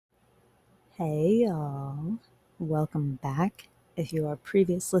Hey y'all, welcome back. If you are a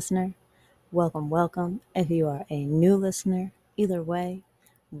previous listener, welcome. If you are a new listener, either way,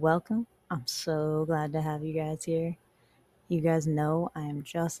 welcome. I'm so glad to have you guys here. You guys know I am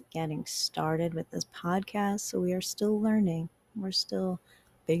just getting started with this podcast, so we are still learning. We're still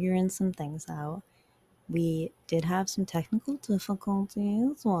figuring some things out. We did have some technical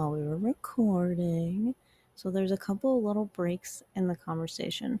difficulties while we were recording, so there's a couple of little breaks in the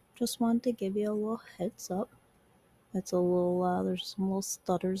conversation. Just wanted to give you a little heads up. It's a little, there's some little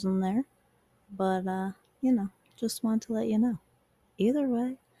stutters in there, but just wanted to let you know. Either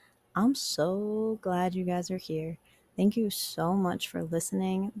way, I'm so glad you guys are here. Thank you so much for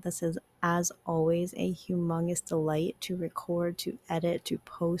listening. This is, as always, a humongous delight to record, to edit, to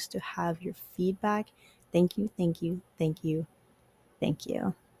post, to have your feedback. Thank you, thank you, thank you, thank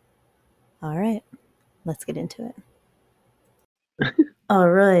you. All right, let's get into it. All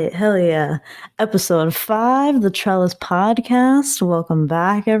right, hell yeah. Episode 5, the Trellis Podcast. Welcome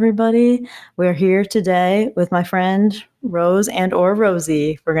back, everybody. We're here today with my friend Rose and or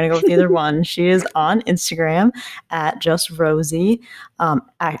Rosie. We're going to go with either one. She is on Instagram at just Rosie.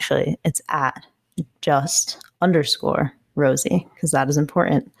 Actually, it's at just_ Rosie because that is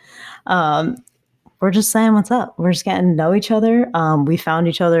important. We're just saying what's up. We're just getting to know each other. We found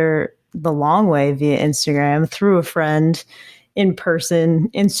each other the long way via Instagram through a friend. In person,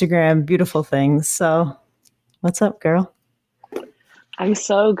 Instagram, beautiful things. So what's up, girl? I'm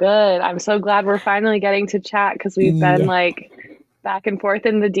so good. I'm so glad we're finally getting to chat because we've been like back and forth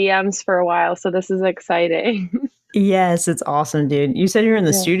in the DMs for a while. So this is exciting. Yes, it's awesome, dude. You said you were in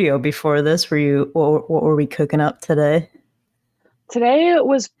the studio before this. What were we cooking up today? Today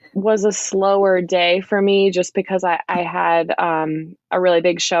was a slower day for me just because I had a really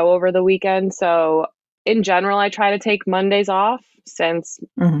big show over the weekend. So in general, I try to take Mondays off since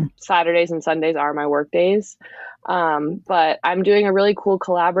Saturdays and Sundays are my work days. But I'm doing a really cool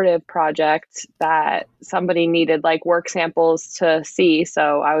collaborative project that somebody needed like work samples to see.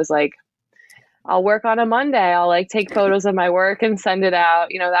 So I was like, I'll work on a Monday. I'll like take photos of my work and send it out,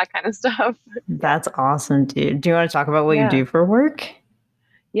 that kind of stuff. That's awesome, dude. Do you want to talk about what you do for work?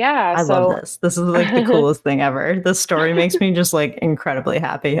 Yeah. I love this. This is like the coolest thing ever. This story makes me just like incredibly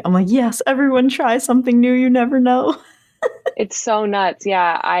happy. I'm like, yes, everyone try something new. You never know. It's so nuts.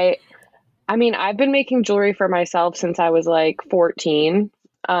 Yeah. I mean, I've been making jewelry for myself since I was like 14.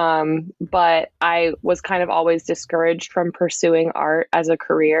 But I was kind of always discouraged from pursuing art as a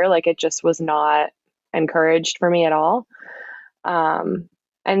career. Like it just was not encouraged for me at all.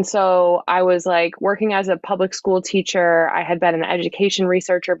 And so I was like working as a public school teacher. I had been an education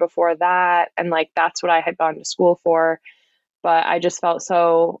researcher before that. And like, that's what I had gone to school for. But I just felt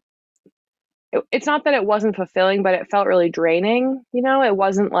it's not that it wasn't fulfilling, but it felt really draining. It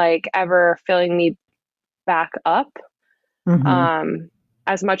wasn't like ever filling me back up.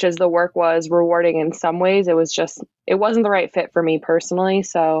 As much as the work was rewarding in some ways, it wasn't the right fit for me personally.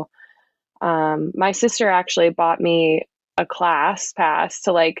 So, my sister actually bought me a class pass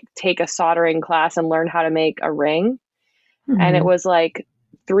to like take a soldering class and learn how to make a ring. And it was like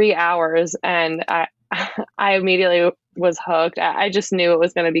 3 hours and I immediately was hooked. I just knew it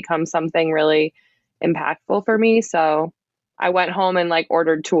was going to become something really impactful for me. So I went home and like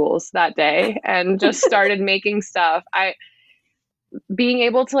ordered tools that day and just started making stuff. Being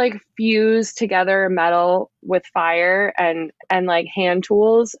able to like fuse together metal with fire and like hand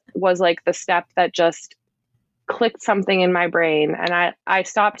tools was like the step that just clicked something in my brain. And I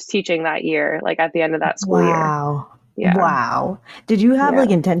stopped teaching that year, like at the end of that school year. Yeah. Wow. Did you have like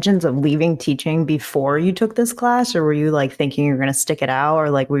intentions of leaving teaching before you took this class, or were you like thinking you're going to stick it out, or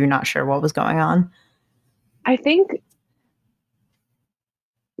like were you not sure what was going on? I think,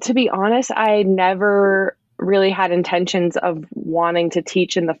 to be honest, I never really had intentions of wanting to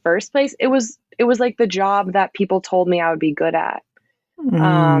teach in the first place. It was like the job that people told me I would be good at.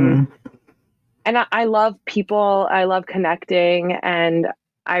 And I love people. I love connecting, and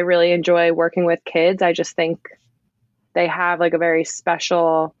I really enjoy working with kids. I just think they have like a very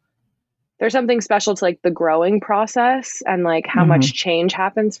special, there's something special to like the growing process and like how much change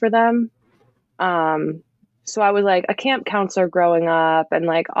happens for them. So I was like a camp counselor growing up and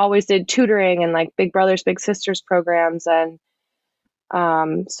like always did tutoring and like Big Brothers Big Sisters programs. And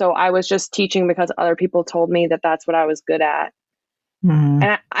so I was just teaching because other people told me that that's what I was good at. And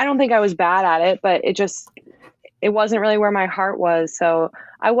I don't think I was bad at it, but it wasn't really where my heart was. So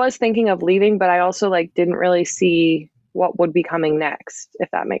I was thinking of leaving, but I also like didn't really see what would be coming next, if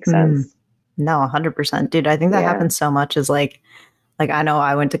that makes sense. No, 100%. Dude, I think that happens so much is like Like, I know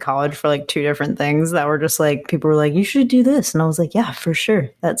I went to college for like two different things that were just like, people were like, you should do this. And I was like, yeah, for sure.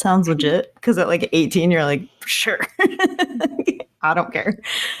 That sounds legit. Cause at like 18, you're like, sure. I don't care.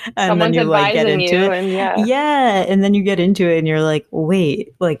 And then Someone's you like get advising into you, it. and yeah, Yeah. And then you get into it and you're like,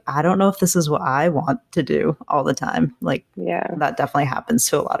 wait, like, I don't know if this is what I want to do all the time. Like, yeah. that definitely happens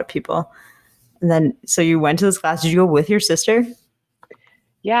to a lot of people. And then, so you went to this class. Did you go with your sister?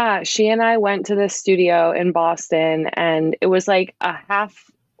 Yeah, she and I went to this studio in Boston, and it was like a half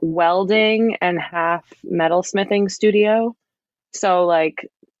welding and half metalsmithing studio. So, like,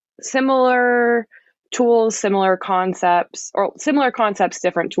 similar tools, similar concepts, or similar concepts,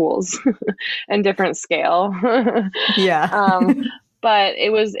 different tools, and different scale. Yeah. um, but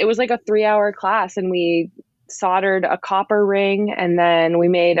it was like a 3 hour class, and we soldered a copper ring, and then we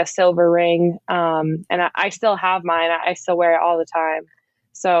made a silver ring. And I still have mine. I still wear it all the time.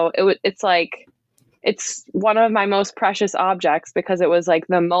 So it's like it's one of my most precious objects, because it was like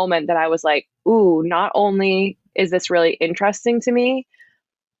the moment that I was like, ooh, not only is this really interesting to me,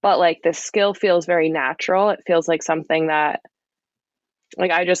 but like the skill feels very natural. It feels like something that, like,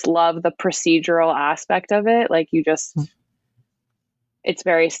 I just love the procedural aspect of it. Like, you just, it's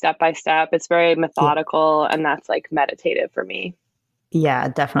very step by step, it's very Yeah. methodical, and that's like meditative for me. Yeah,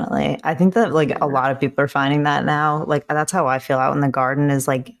 definitely. I think that like a Yeah. lot of people are finding that now. Like that's how I feel out in the garden is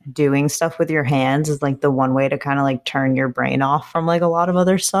like doing stuff with your hands is like the one way to kind of like turn your brain off from like a lot of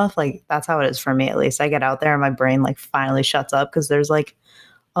other stuff. Like that's how it is for me at least. I get out there and my brain like finally shuts up because there's like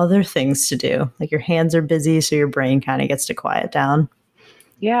other things to do. Like your hands are busy, so your brain kind of gets to quiet down.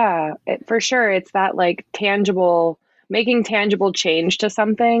 Yeah, for sure. It's that like tangible, making tangible change to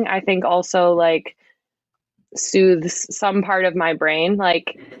something. I think also like soothes some part of my brain.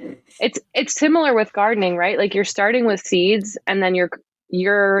 Like, it's similar with gardening, right? Like, you're starting with seeds, and then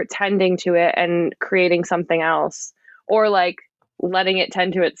you're tending to it and creating something else, or like letting it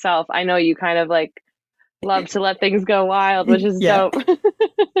tend to itself. I know you kind of like love to let things go wild, which is Yeah, dope.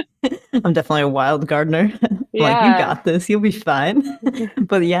 I'm definitely a wild gardener. I'm like, you Yeah. got this, you'll be fine.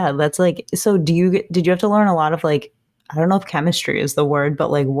 But yeah, that's like, so did you have to learn a lot of like, I don't know if chemistry is the word, but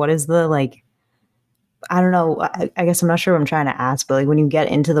like, what is the like, I don't know. I guess I'm not sure what I'm trying to ask, but like when you get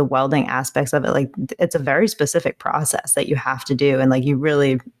into the welding aspects of it, like it's a very specific process that you have to do. And like you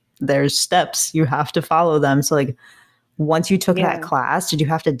really, there's steps, you have to follow them. So like once you took that Yeah. class, did you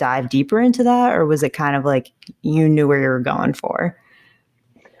have to dive deeper into that? Or was it kind of like you knew where you were going for?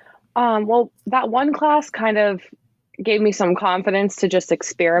 Well, that one class kind of gave me some confidence to just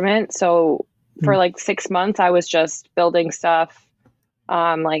experiment. So for Mm. like 6 months, I was just building stuff,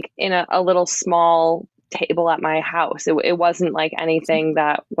 like in a little small table at my house. It wasn't like anything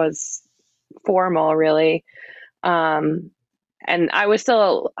that was formal, really. Um, and I was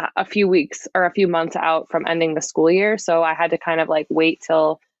still a few weeks or a few months out from ending the school year. So I had to kind of like wait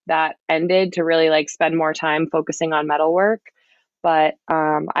till that ended to really like spend more time focusing on metalwork. But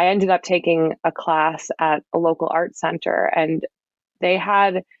I ended up taking a class at a local art center, and they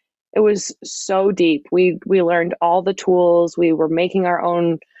had, it was so deep. We learned all the tools. We were making our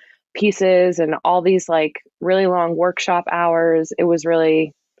own pieces, and all these like really long workshop hours. It was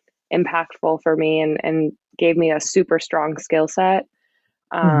really impactful for me, and gave me a super strong skill set.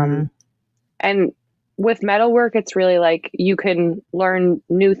 Mm-hmm. And with metalwork, it's really like you can learn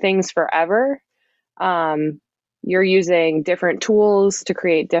new things forever. Um, you're using different tools to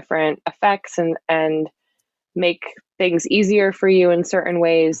create different effects, and make things easier for you in certain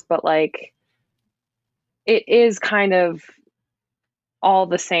ways, but like it is kind of all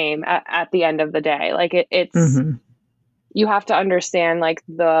the same at the end of the day. Like, it's Mm-hmm. you have to understand like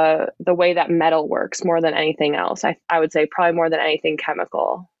the way that metal works more than anything else. I would say probably more than anything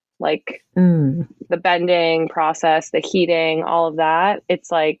chemical. Like Mm. the bending process, the heating, all of that.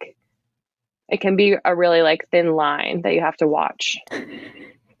 It's like it can be a really like thin line that you have to watch.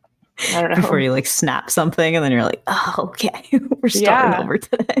 I don't Before know. you like snap something and then you're like, oh, okay, we're starting Yeah, over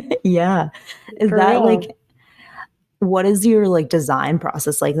today. Yeah. Is for that real. like what is your like design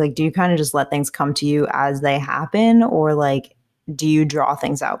process like? Like, do you kind of just let things come to you as they happen, or like do you draw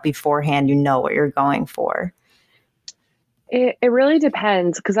things out beforehand? You know what you're going for. It really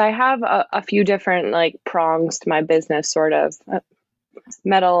depends, because I have a few different like prongs to my business, sort of.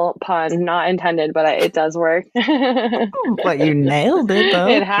 Metal pun, not intended, but it does work. But you nailed it It though.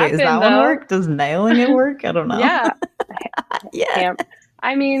 Wait, is that happened one though. work? Does nailing it work? I don't know. Yeah. Yeah. Ham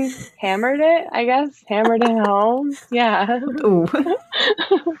I mean, hammered it, I guess. Hammered it home. Yeah. Ooh,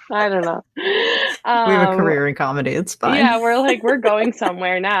 I don't know. we have a Um, career in comedy. It's fine. yeah, we're going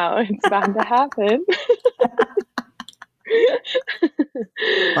somewhere now. It's bound to happen.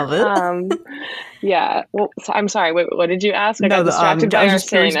 Love it. um, yeah. Well, so I'm sorry. Wait, what did you ask? I No, got distracted I by was our just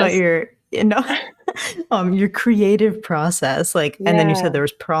curious about silliness. your, your creative process. Like, and then you said Yeah. there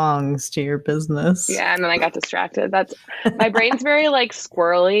was prongs to your business. Yeah, and then I got distracted. That's my brain's very like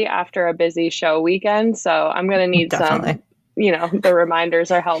squirrely after a busy show weekend, so I'm gonna need some, Definitely. the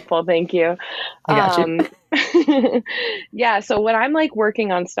reminders are helpful. Thank you. I got you. Um, yeah, so when I'm like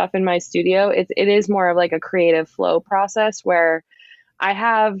working on stuff in my studio, it is more of like a creative flow process where I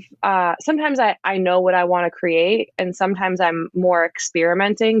have sometimes I know what I want to create, and sometimes I'm more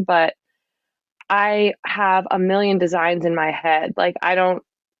experimenting, but I have a million designs in my head. Like I don't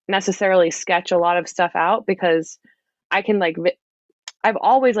necessarily sketch a lot of stuff out because I can I've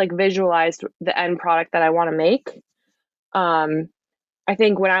always like visualized the end product that I want to make. Um, I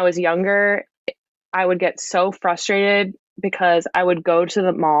think when I was younger, I would get so frustrated because I would go to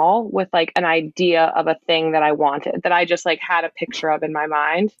the mall with like an idea of a thing that I wanted that I just like had a picture of in my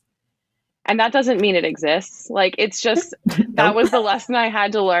mind. And that doesn't mean it exists. Like it's just that Nope. was the lesson I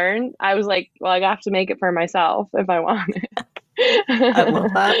had to learn. I was like, well, I have to make it for myself if I want I love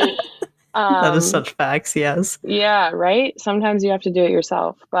it. that. That is um, such facts. Yes. yeah, right. Sometimes you have to do it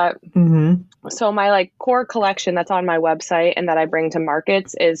yourself. But Mm-hmm. so my like core collection that's on my website and that I bring to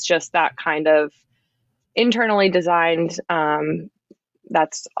markets is just that kind of internally designed.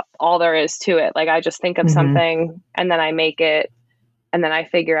 That's all there is to it. Like I just think of Mm-hmm. something and then I make it and then I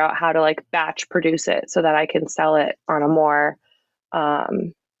figure out how to like batch produce it so that I can sell it on a more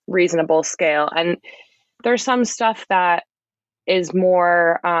um, reasonable scale. And there's some stuff that is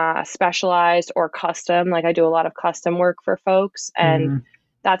more specialized or custom. Like I do a lot of custom work for folks, and Mm-hmm.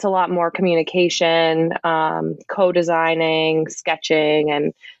 that's a lot more communication, co-designing, sketching,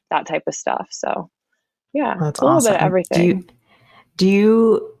 and that type of stuff. So yeah, That's it's a little bit of awesome. everything. Do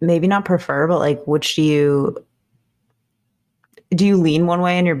you maybe not prefer, but like which do you lean one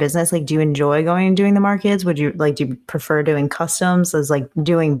way in your business? Like do you enjoy going and doing the markets? Would you like do you prefer doing customs? As like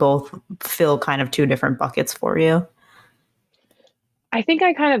doing both fill kind of two different buckets for you? I think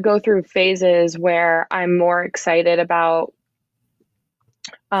I kind of go through phases where I'm more excited about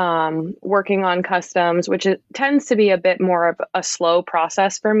working on customs, which tends to be a bit more of a slow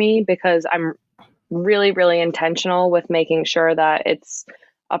process for me because I'm really, really intentional with making sure that it's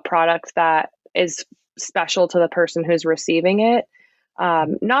a product that is special to the person who's receiving it.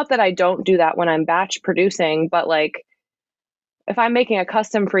 Not that I don't do that when I'm batch producing, but like if I'm making a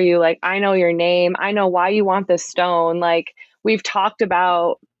custom for you, like I know your name, I know why you want this stone. Like we've talked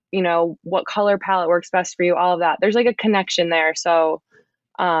about, what color palette works best for you, all of that. There's like a connection there. So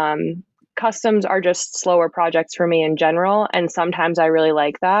um, customs are just slower projects for me in general. And sometimes I really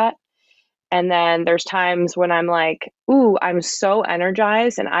like that. And then there's times when I'm like, ooh, I'm so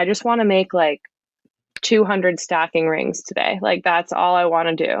energized and I just want to make like 200 stacking rings today. Like that's all I want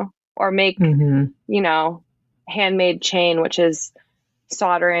to do. Or make, Mm-hmm. you know, handmade chain, which is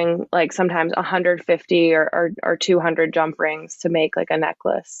soldering like sometimes 150 or 200 jump rings to make like a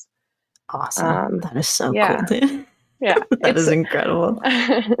necklace. Awesome. Um, That is so cool, yeah, dude. yeah. That is incredible.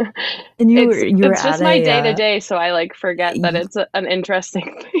 And It's you were it's at just my a day to day, so I like forget that y- it's an interesting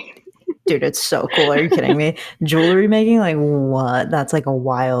thing. dude, it's so cool. Are you kidding me? Jewelry making, like what? That's like a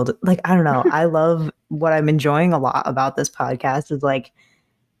wild, like I don't know. I love what I'm enjoying a lot about this podcast is like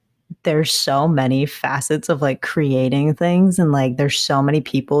there's so many facets of like creating things and like there's so many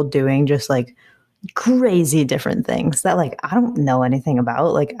people doing just like crazy different things that like I don't know anything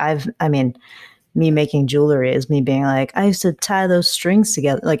about. Like I mean, me making jewelry is me being like, I used to tie those strings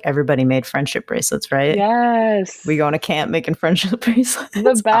together. Like everybody made friendship bracelets, right? We Yes, go on a camp making friendship the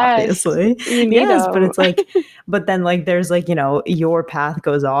bracelets, best. obviously. You need Yes, but them. it's like, but then like there's like, your path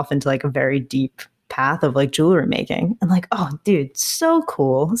goes off into like a very deep path of like jewelry making. And like, oh, dude, so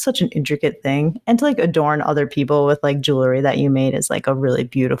cool. Such an intricate thing. And to like adorn other people with like jewelry that you made is like a really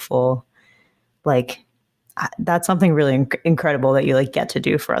beautiful, like, that's something really incredible that you like get to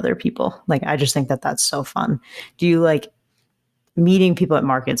do for other people. Like, I just think that that's so fun. Do you like meeting people at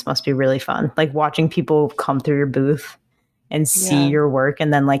markets must be really fun. Like watching people come through your booth and see Yeah. your work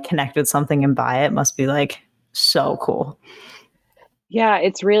and then like connect with something and buy it must be like so cool. Yeah,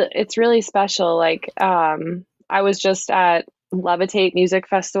 it's really special. Like I was just at Levitate Music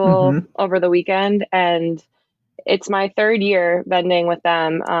Festival Mm-hmm. over the weekend and it's my third year vending with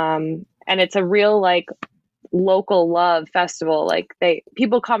them. And it's a real like local love festival. Like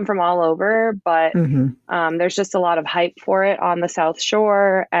people come from all over, but Mm-hmm. there's just a lot of hype for it on the South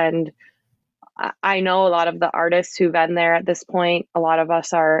Shore. And I know a lot of the artists who vend there at this point. A lot of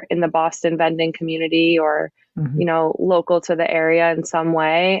us are in the Boston vending community or, Mm-hmm. local to the area in some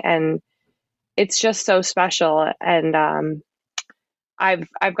way. And it's just so special. And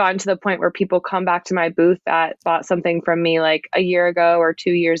I've gotten to the point where people come back to my booth that bought something from me like a year ago or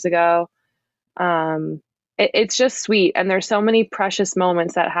 2 years ago. It's just sweet. And there's so many precious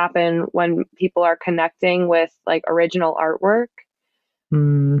moments that happen when people are connecting with like original artwork.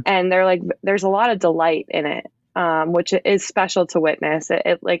 Mm, And they're like, there's a lot of delight in it, which is special to witness.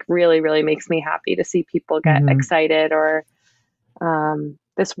 It like really, really makes me happy to see people get mhm. excited. Or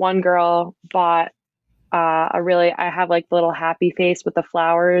this one girl bought I have like the little happy face with the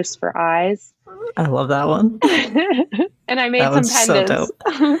flowers for eyes. I love that one. And I made That some one's so pendants.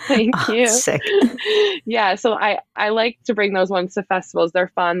 dope. Thank Oh, you. sick. Yeah, so I like to bring those ones to festivals.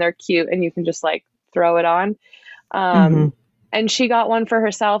 They're fun, they're cute, and you can just like throw it on. Hmm. And she got one for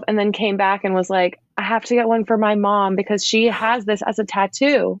herself and then came back and was like, I have to get one for my mom because she has this as a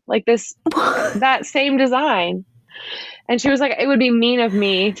tattoo, like that same design. And she was like, it would be mean of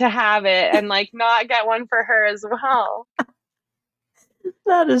me to have it and like not get one for her as well.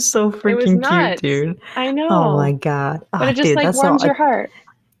 That is so It was freaking cute, nuts. dude. I Oh my know. god. But Ah, it just dude, like that's so warms your heart.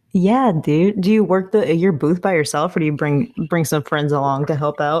 yeah, dude. Do you work your booth by yourself or do you bring some friends along to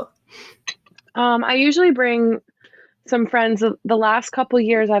help out? I usually bring some friends. The last couple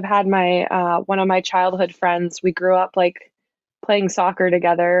years I've had my one of my childhood friends. We grew up like playing soccer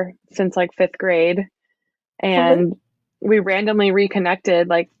together since like 5th grade, Okay. and we randomly reconnected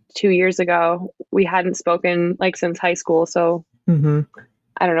like 2 years ago. We hadn't spoken like since high school, so Hmm.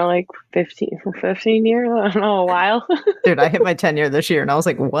 I don't know, like 15 years. I don't know, a while. Dude, I hit my 10 year this year and I was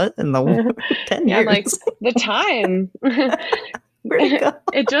like, what in the 10 Yeah, I'm years? like the time. Where'd it go?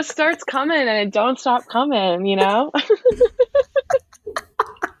 It just starts coming and it don't stop coming, you know?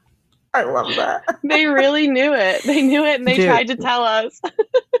 I love that. They really knew it. They knew it and they Dude, tried to tell us.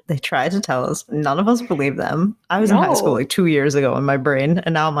 they tried to tell us. None of us believed them. I was in high school No. like 2 years ago in my brain,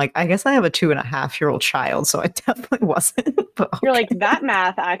 and now I'm like, I guess I have a 2.5-year-old child, so I definitely wasn't. But You're like, okay, that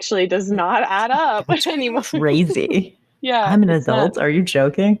math actually does not add up that's anymore. crazy. Yeah, I'm an it's adult. nuts. Are you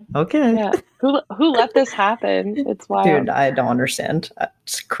joking? Okay. Yeah. Who let this happen? It's Dude, wild. I don't understand.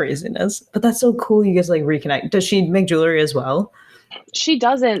 It's craziness. But that's so cool. You guys like reconnect. Does she make jewelry as well? She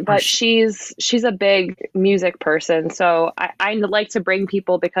doesn't, Or but she's a big music person. So I like to bring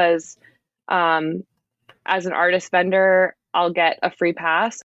people because um as an artist vendor, I'll get a free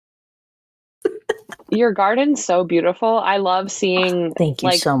pass. Your garden's so beautiful. I love seeing thank you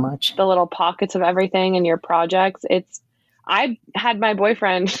like so much. the little pockets of everything in your projects. I had my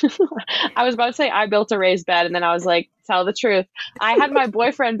boyfriend, I was about to say I built a raised bed, and then I was like, tell the truth. I had my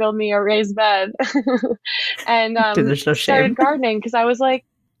boyfriend build me a raised bed and Dude, there's no started shame. gardening because I was like,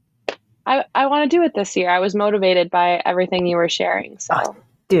 I want to do it this year. I was motivated by everything you were sharing. Oh, So,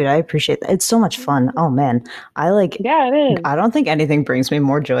 dude, I appreciate that. It's so much fun. Oh man. yeah, it is. I don't think anything brings me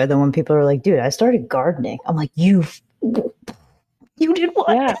more joy than when people are like, dude, I started gardening. I'm like, you did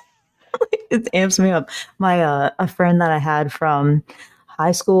what? Yeah. It amps me up. My a friend that I had from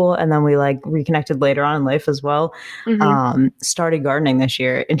high school and then we like reconnected later on in life as well, Hmm. started gardening this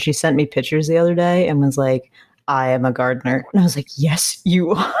year and she sent me pictures the other day and was like, I am a gardener. And I was like, yes,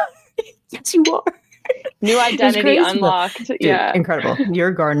 you are. Yes, you are. New It was identity crazy though. unlocked. Dude, Yeah. incredible. You're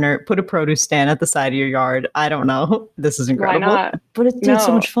a gardener. Put a produce stand at the side of your yard. I don't know. This is Why incredible. not? But it, dude, so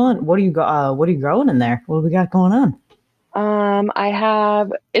No. much fun. What are you growing in there? What do we got going on? I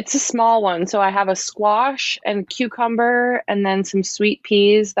have, it's a small one. So I have a squash and cucumber and then some sweet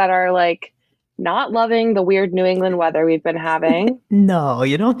peas that are like not loving the weird New England weather we've been having. No,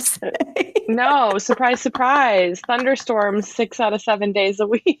 you don't say. No, surprise, surprise. Thunderstorms 6 out of 7 days a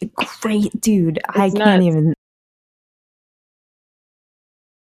week. Great, dude. I It's can't nuts. even.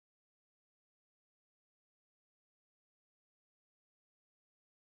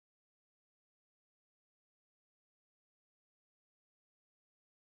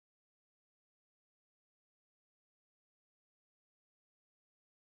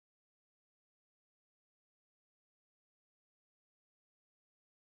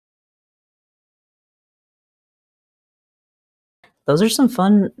 Those are some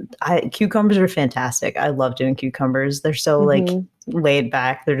fun. Cucumbers are fantastic. I love doing cucumbers. They're so like Hmm. laid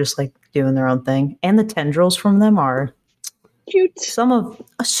back. They're just like doing their own thing. And the tendrils from them are Cute. some of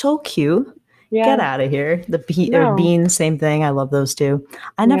so cute. Get Yeah. out of here. The No. beans, same thing. I love those too.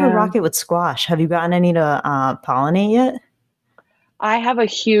 I never Yeah. rock it with squash. Have you gotten any to pollinate yet? I have a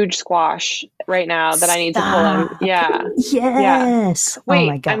huge squash right now that I need to pull in. Stop. Yeah. Yeah. Yes. Oh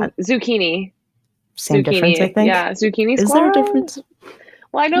my Wait, I'm god. zucchini. Same difference, I Zucchini. think. Yeah. Zucchini Is there a squash. difference?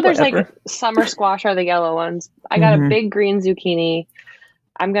 Well, I know there's like Whatever. summer squash are the yellow ones. I got a Mm-hmm. big green zucchini.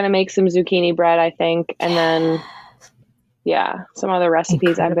 I'm gonna make some zucchini bread, I think, and then Yeah, some other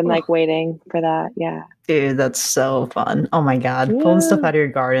recipes. I've been Incredible. like waiting for that. Yeah. Dude, that's so fun. Oh my God. Pulling stuff Yeah. out of your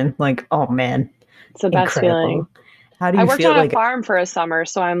garden. Like, oh man, It's the best incredible. feeling. How do I you worked feel on a like, farm for a summer,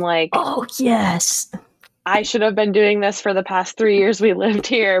 so I'm like, oh yes. I should have been doing this for the past 3 years we lived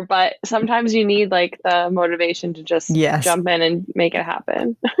here, but sometimes you need like the motivation to just Yes, jump in and make it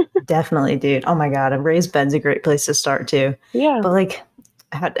happen. definitely, dude. Oh my God. A raised bed's a great place to start too. Yeah. But like,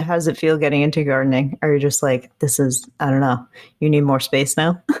 how does it feel getting into gardening? Are you just like, this is, I don't know, you need more space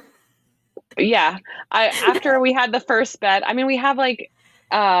now? Yeah. I after we had the first bed, I mean we have like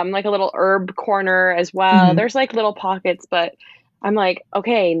a little herb corner as well. Mhm. There's like little pockets, but I'm like,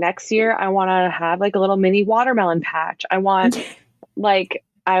 okay, next year I want to have like a little mini watermelon patch. I want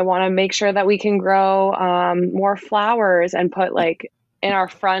to make sure that we can grow more flowers and put like in our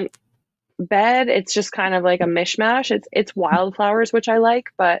front bed. It's just kind of like a mishmash. It's wildflowers, which I like,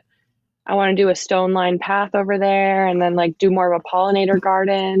 but I want to do a stone lined path over there and then like do more of a pollinator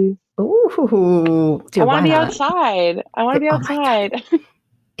garden. Ooh, I dude, want to why be not? outside. I want to be Oh my God. outside.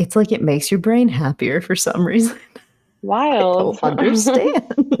 It's like it makes your brain happier for some reason. I Wild. don't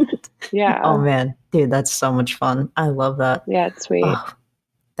understand. Oh Yeah. man, dude, that's so much fun. I love that. Yeah, it's sweet. Oh,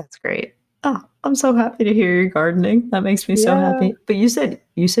 that's great. Oh, I'm so happy to hear you're gardening. That makes me so Yeah. happy. But you said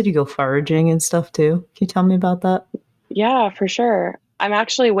you go foraging and stuff too. Can you tell me about that? Yeah, for sure. I'm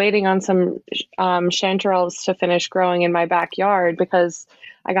actually waiting on some chanterelles to finish growing in my backyard because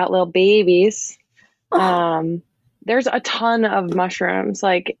I got little babies. Oh, Um, there's a ton of mushrooms,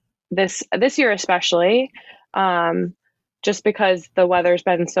 like this year especially, um, just because the weather's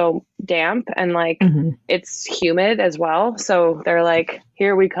been so damp and like mhm. it's humid as well. So they're like,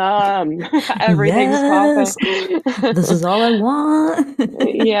 here we come. Everything's popping. Yes, this is all I want.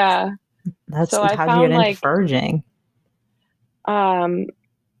 Yeah. That's So I how'd you get found into like foraging? um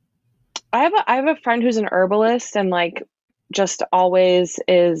I have a friend who's an herbalist and like just always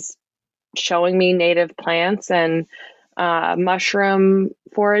is showing me native plants and mushroom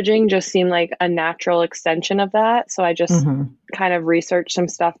foraging just seemed like a natural extension of that. So I just Hmm. kind of researched some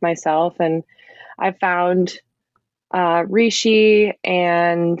stuff myself and I found reishi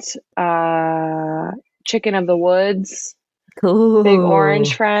and chicken of the woods, big orange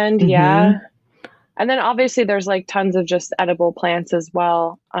Cool. friend. Hmm. Yeah. And then obviously there's like tons of just edible plants as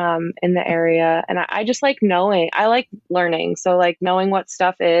well in the area. And I just like knowing, I like learning. So like knowing what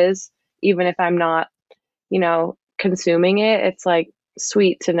stuff is, even if I'm not, consuming it, it's like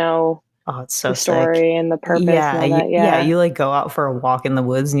sweet to know Oh, it's the so sick. story and the purpose and Yeah, all that. yeah, Yeah. you like go out for a walk in the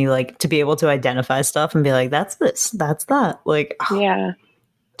woods and you like to be able to identify stuff and be like, that's this, that's that. Like, oh, Yeah.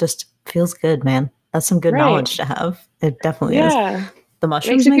 just feels good, man. That's some good Right. knowledge to have. It definitely is. Yeah. The Makes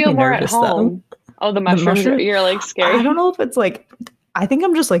mushrooms you make feel me more at nervous though. home. Oh, the The mushrooms, mushroom, you're like I don't scary. know if it's like, I think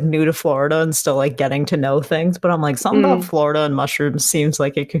I'm just like new to Florida and still like getting to know things, but I'm like, something about Mm, Florida and mushrooms seems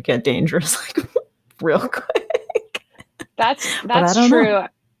like it could get dangerous like real quick. that's But I that's don't know. true.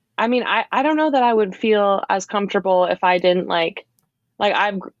 I mean, I don't know that I would feel as comfortable if I didn't like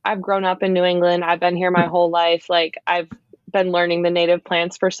I've grown up in New England. I've been here my whole life. Like I've been learning the native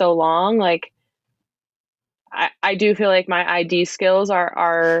plants for so long. Like I do feel like my ID skills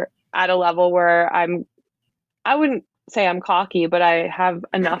are at a level where I wouldn't say I'm cocky, but I have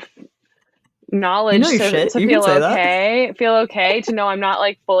enough You know knowledge your to shit. to You can feel say that. okay to know I'm not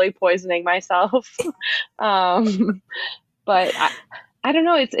like fully poisoning myself. um but I don't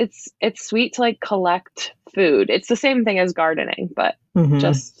know, it's sweet to like collect food. It's the same thing as gardening, but Hmm.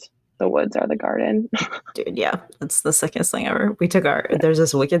 just the woods are the garden. Dude, yeah, it's the sickest thing ever. There's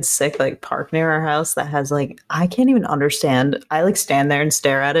this wicked sick like park near our house that has like, I can't even understand. I like stand there and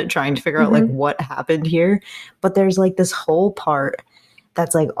stare at it trying to figure out like Hmm. what happened here. But there's like this whole part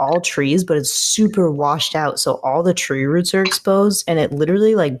that's like all trees, but it's super washed out. So all the tree roots are exposed and it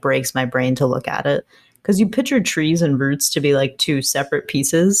literally like breaks my brain to look at it. Because you picture trees and roots to be like two separate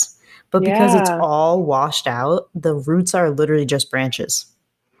pieces. But because it's Yeah, all washed out, the roots are literally just branches.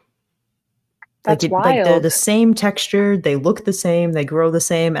 that's Like they're wild. the same texture, they look the same, they grow the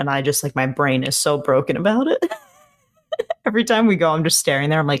same, and I just like my brain is so broken about it. Every time we go, I'm just staring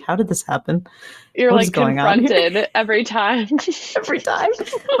there. I'm like, how did this happen? You're What is like going on here? confronted every time. Every time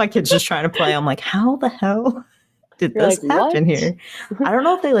my kid's just trying to play, I'm like, how the hell did You're like, this what? happen here? I don't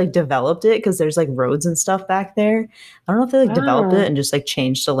know if they like developed it because there's like roads and stuff back there. I don't know if they like developed it Ah. and just like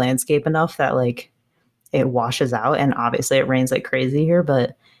changed the landscape enough that like it washes out. And obviously it rains like crazy here,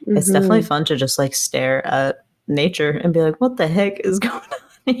 but it's definitely Hmm. fun to just like stare at nature and be like, what the heck is going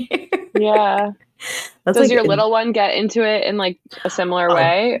on here? Yeah. That's Does like, your little one get into it in like a similar oh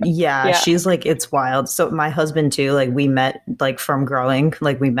way? yeah, Yeah. she's like, it's wild. So my husband too, like we met like from growing,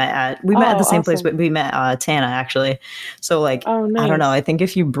 like we met at Oh, the same place, awesome. but we met Tana actually. So like, Oh, I don't know. I nice. think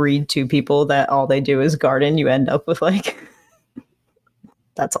if you breed two people that all they do is garden, you end up with like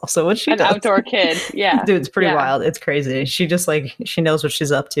that's also what she An does. outdoor kid. Yeah. Dude, it's pretty Yeah. wild. It's crazy. She just like she knows what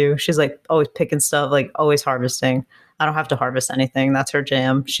she's up to. She's like always picking stuff, like always harvesting. I don't have to harvest anything. That's her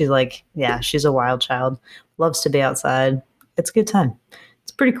jam. She's like, yeah, she's a wild child. Loves to be outside. It's a good time.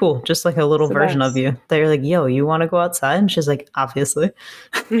 It's pretty cool. Just like a little It's the version of best. you. They're like, yo, you want to go outside? And she's like, obviously.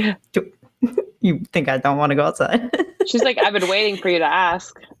 Yeah. You think I don't want to go outside? She's like, I've been waiting for you to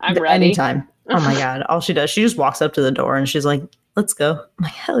ask. I'm ready. Anytime. Oh my God. All she does, she just walks up to the door and she's like, let's go. I'm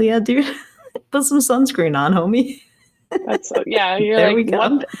like, hell yeah, dude. Put some sunscreen on, homie. That's so, yeah. You're There like, we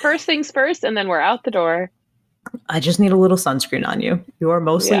go. first things first, and then we're out the door. I just need a little sunscreen on you. You are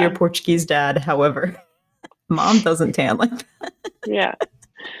mostly your Yeah. Portuguese dad. However, mom doesn't tan like that. Yeah.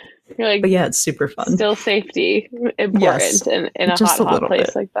 You're like, But yeah, it's super fun. still safety Yes. important in a Just a hot little place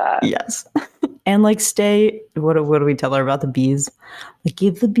bit. like that. Yes. And like stay, what do we tell her about the bees? Like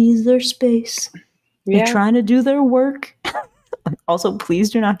give the bees their space. They're Yeah. trying to do their work. Also, please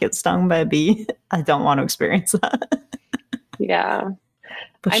do not get stung by a bee. I don't want to experience that. Yeah.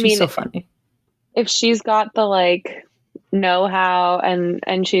 But I she's mean, so funny. if she's got the like know-how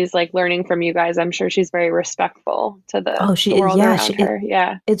and she's like learning from you guys, I'm sure she's very respectful to Oh, the world yeah, around her.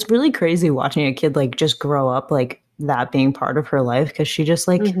 Yeah. it's really crazy watching a kid like just grow up like that being part of her life because she just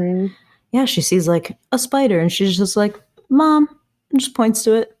like, Hmm. yeah, she sees like a spider and she's just like, Mom, and just points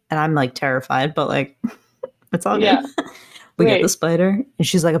to it. And I'm like terrified, but like, it's all good. Yeah. We get the Right. spider and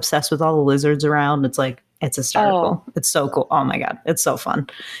she's like obsessed with all the lizards around. It's like, it's hysterical. Oh, It's so cool. Oh my God. It's so fun.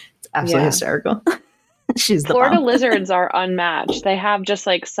 It's absolutely yeah. hysterical. She's the Florida bomb. lizards are unmatched. They have just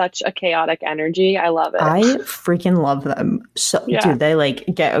like such a chaotic energy. I love it. I freaking love them. So, Yeah. dude, they like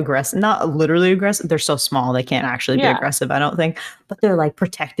get aggressive. Not literally aggressive. They're so small they can't actually be Yeah. aggressive, I don't think. But they're like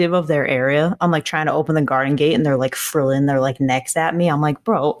protective of their area. I'm like trying to open the garden gate and they're like frilling their like necks at me. I'm like,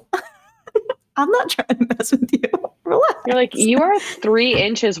 bro, I'm not trying to mess with you. Relax. You're like, you are 3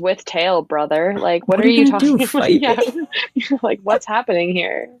 inches with tail, brother. Like, what What are are you you gonna do, talking about? fight Yeah. me? You're like, what's happening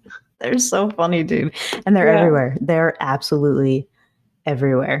here? They're so funny, dude. And they're Yeah. everywhere. They're absolutely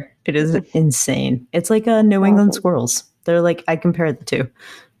everywhere. It is insane. It's like New England Awesome. squirrels. They're like, I compare the two.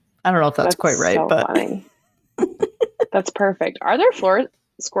 I don't know if that's quite right, so but funny. That's perfect. Are there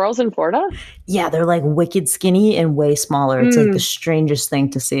squirrels in Florida? yeah, they're like wicked skinny and way smaller. It's like the Mm. strangest thing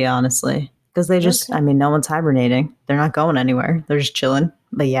to see, honestly. Because they just, Okay. I mean, no one's hibernating. They're not going anywhere. They're just chilling.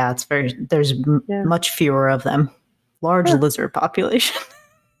 But yeah, it's very, there's Yeah. much fewer of them. Large Huh. lizard population.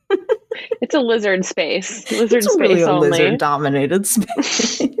 It's a lizard space. Lizard It's space really a only. lizard dominated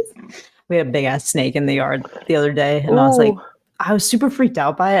space. We had a big ass snake in the yard the other day. And I was like, Ooh. I was super freaked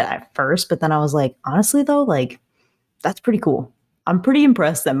out by it at first. But then I was like, honestly, though, like, that's pretty cool. I'm pretty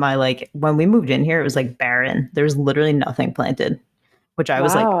impressed that my, like, when we moved in here, it was like barren. There was literally nothing planted, which I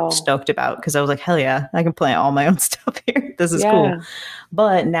was like Wow. stoked about because I was like, hell yeah, I can plant all my own stuff here. This is cool. Yeah.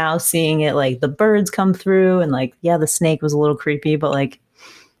 But now seeing it, like, the birds come through and, like, yeah, the snake was a little creepy, but like,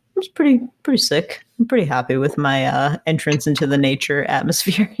 it was pretty sick. I'm pretty happy with my entrance into the nature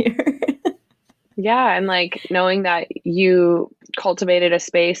atmosphere here. Yeah. And like knowing that you cultivated a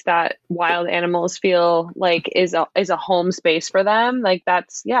space that wild animals feel like is a home space for them. Like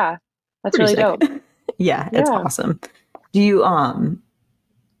that's really Pretty sick. dope. Yeah, it's Yeah. awesome. Do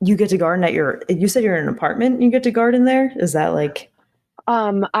you get to garden at you said you're in an apartment and you get to garden there? Is that like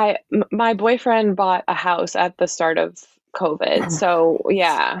My boyfriend bought a house at the start of COVID. So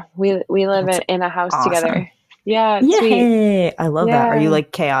yeah, we live That's in a house awesome. together. Yeah, it's sweet. Yay! I love that. Are you Yeah.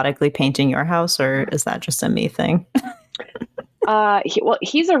 like chaotically painting your house or is that just a me thing?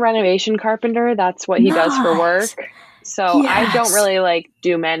 He's a renovation carpenter. That's what he does for Nice. work. So I don't Yes. really like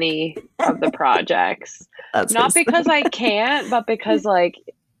do many of the projects. That's Not his thing. because I can't, but because like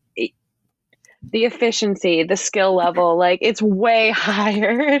the efficiency, the skill level, like it's way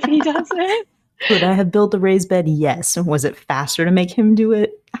higher if he does it. Could I have built a raised bed? Yes. Was it faster to make him do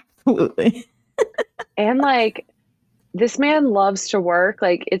it? Absolutely. And like this man loves to work.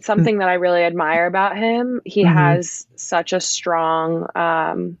 Like it's something that I really admire about him. He Mhm. has such a strong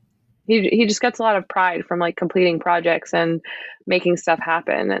he just gets a lot of pride from like completing projects and making stuff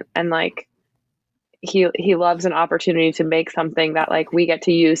happen and like he loves an opportunity to make something that like we get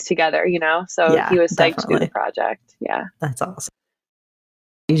to use together, you know? So Yeah, he was psyched to do definitely. the project. Yeah. That's awesome.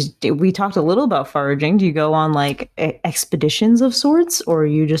 We talked a little about foraging. Do you go on like expeditions of sorts, or are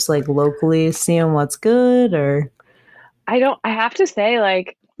you just like locally seeing what's good? Or I have to say,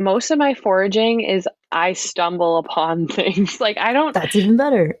 like, most of my foraging is I stumble upon things. Like I don't That's even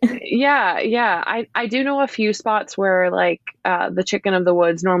better. yeah, yeah. I do know a few spots where like the chicken of the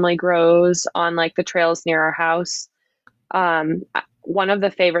woods normally grows on like the trails near our house. One of my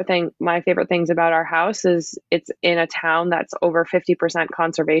favorite things about our house is it's in a town that's over 50%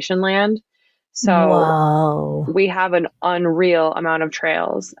 conservation land. So Wow. we have an unreal amount of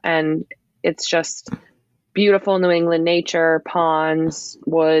trails and it's just beautiful New England nature, ponds,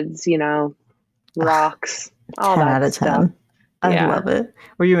 woods, rocks, all 10 out that of stuff. 10. I Yeah. love it.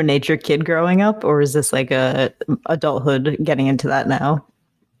 Were you a nature kid growing up, or is this like a adulthood getting into that now?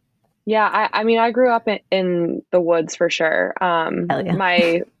 Yeah, I mean, I grew up in the woods for sure. Hell yeah.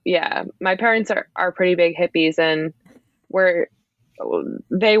 My parents are pretty big hippies and we're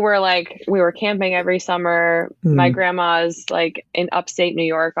they were like we were camping every summer. My Mm, grandma's like in upstate New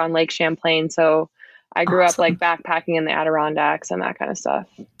York on Lake Champlain, so I grew up like awesome. backpacking in the Adirondacks and that kind of stuff.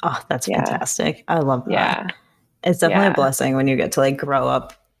 Oh, that's Yeah. fantastic. I love that. Yeah. It's definitely a Yeah. blessing when you get to like grow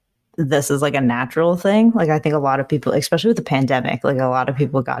up. This is like a natural thing. Like I think a lot of people, especially with the pandemic, like a lot of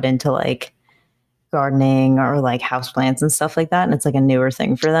people got into like gardening or like houseplants and stuff like that. And it's like a newer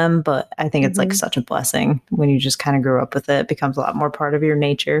thing for them. But I think it's like hmm such a blessing when you just kind of grew up with it. It becomes a lot more part of your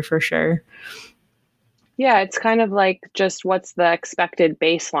nature for sure. Yeah, it's kind of like just what's the expected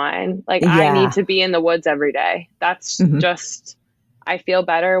baseline. Like I need Yeah. to be in the woods every day. That's Hmm. just I feel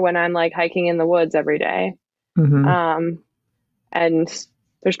better when I'm like hiking in the woods every day. Hmm. Um, and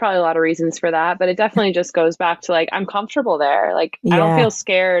there's probably a lot of reasons for that, but it definitely just goes back to like I'm comfortable there. Like I don't feel Yeah.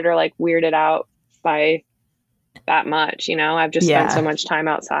 scared or like weirded out by that much. I've just spent so Yeah. much time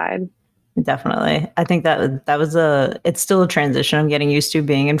outside. Definitely. I think that was it's still a transition I'm getting used to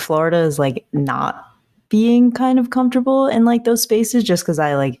being in Florida is like not being kind of comfortable in like those spaces just because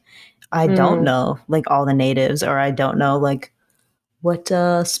I don't Mm, know like all the natives or I don't know like what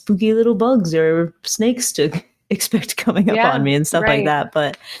spooky little bugs or snakes to expect coming up on yeah, me and stuff like right. that.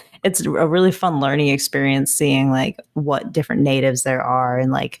 But it's a really fun learning experience seeing like what different natives there are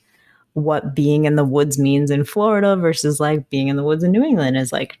and like what being in the woods means in Florida versus like being in the woods in New England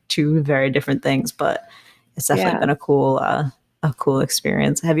is like two very different things. But it's definitely Yeah. been a cool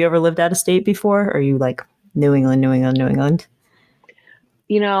experience. Have you ever lived out of state before? Or are you like New England, New England, New England?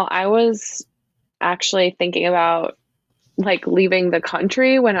 I was actually thinking about like leaving the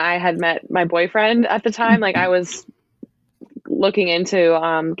country when I had met my boyfriend at the time. Like I was looking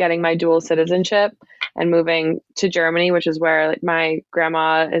into getting my dual citizenship and moving to Germany, which is where like my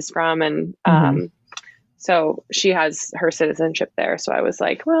grandma is from, and Mm-hmm. so she has her citizenship there. So I was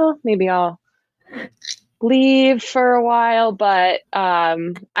like, well, maybe I'll leave for a while, but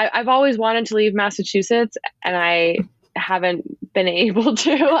I've always wanted to leave Massachusetts, and I haven't been able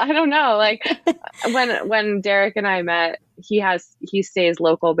to. I don't know, like when Derek and I met, he stays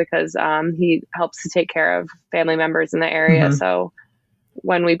local because he helps to take care of family members in the area. Mm-hmm. So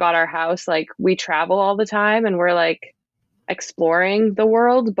when we bought our house, like we travel all the time and we're like exploring the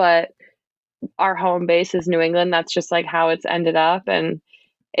world, but our home base is New England. That's just like how it's ended up. And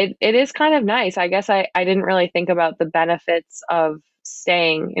it is kind of nice. I guess I didn't really think about the benefits of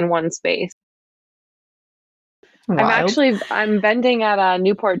staying in one space. Wild. I'm vending at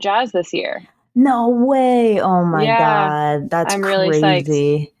Newport Jazz this year. No way. Oh my Yeah, God. That's I'm really psyched.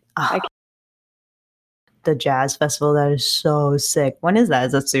 crazy. I Oh, the jazz festival. That is so sick. When is that?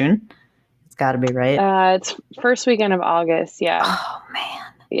 Is that soon? It's got to be, right? It's first weekend of August. Yeah, Oh man.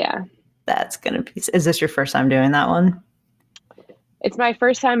 yeah. That's going to be. Is this your first time doing that one? It's my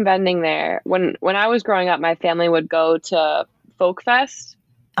first time vending there. When I was growing up, my family would go to Folk Fest.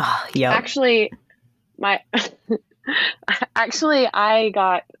 Oh, yep. Actually, my actually I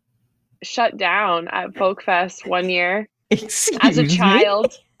got shut down at Folk Fest one year as a Excuse me.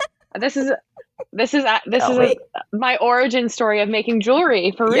 child. This is this is Oh, wait. my origin story of making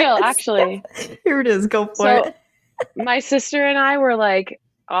jewelry for real, Yes. actually. Here it is. Go for So it. my sister and I were like,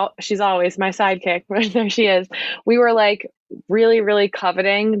 oh, she's always my sidekick. There she is. We were like really, really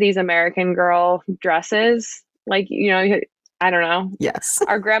coveting these American Girl dresses. Like, I don't know. Yes.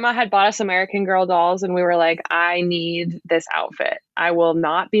 Our grandma had bought us American Girl dolls, and we were like, I need this outfit. I will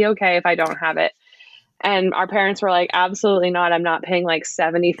not be okay if I don't have it. And our parents were like, absolutely not. I'm not paying like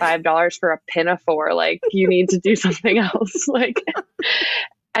 $75 for a pinafore. Like, you need to do something else. Like,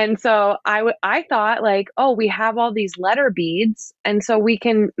 and so I thought like, oh, we have all these letter beads, and so we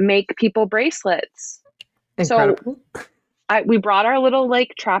can make people bracelets. So Incredible. we brought our little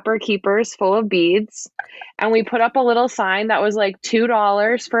like trapper keepers full of beads, and we put up a little sign that was like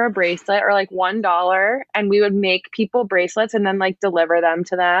 $2 for a bracelet or like $1, and we would make people bracelets and then like deliver them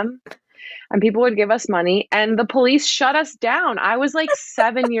to them. and people would give us money, and the police shut us down. I was like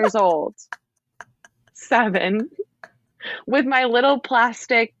 7 years old. 7, with my little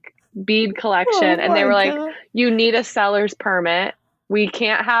plastic bead collection, Oh and they my were like, God. you need a seller's permit. We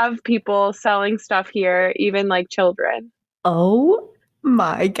can't have people selling stuff here, even like children. Oh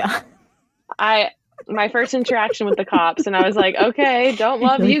my God. My first interaction with the cops, and I was like, okay, don't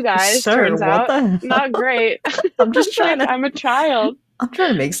love You're you like, guys. sir, Turns what out the not hell? great. I'm just trying Like, to I'm a child. I'm trying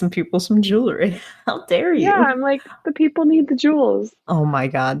to make some people some jewelry. How dare Yeah, you? I'm like, the people need the jewels. Oh my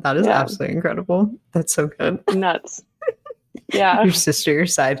God, that is Yeah, absolutely incredible. That's so good. nuts. Yeah, Your sister, your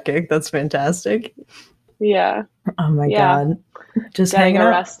sidekick. That's fantastic. yeah, Oh my yeah. God. Just Getting hanging out.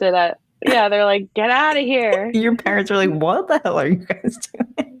 arrested at, yeah, they're like, get out of here. Your parents are like, what the hell are you guys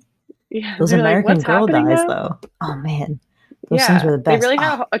doing? Yeah, Those they're like, American what's Girl happening dies, now? though. Oh man, those things were Yeah, the they best. really Oh,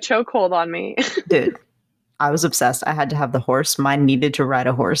 had a chokehold on me. dude, I was obsessed. I had to have the horse. Mine needed to ride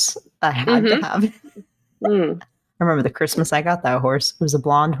a horse. I had to Mm-hmm. have it. Mm, I remember the Christmas I got that horse. It was a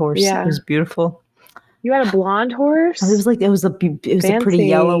blonde horse. It yeah. was beautiful. You had a blonde It was horse? like it was a pretty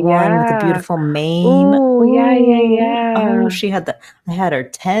yellow Fancy, one with a yeah. beautiful mane. Ooh, yeah, yeah, Ooh, oh, yeah. she had the. I had her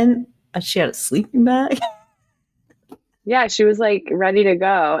tent. She had a sleeping bag. Yeah, she was like ready to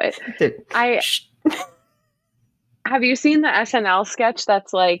go. Dude, I have you seen the SNL sketch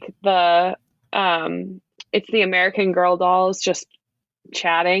that's like it's the American Girl dolls just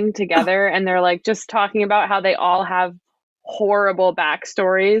chatting together, and they're like just talking about how they all have horrible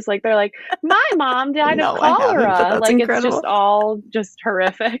backstories. Like they're like, my mom died of no, I haven't, but cholera. that's Like it's just incredible. all just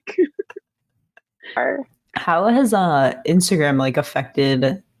horrific. How has Instagram like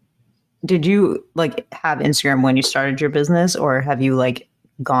affected? Did you like have Instagram when you started your business, or have you like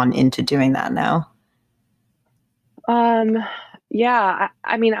gone into doing that now? Um, yeah,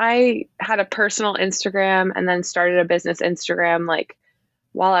 I mean, I had a personal Instagram and then started a business Instagram like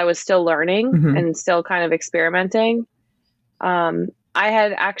while I was still learning Mm-hmm. and still kind of experimenting. I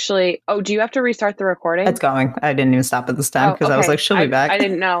had actually, oh, do you have to restart the It's recording? going. I didn't even stop at this time Oh, because I was okay. like, she'll be I back.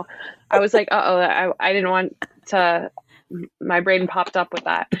 didn't know. I was like, uh-oh, I didn't want to, my brain popped up with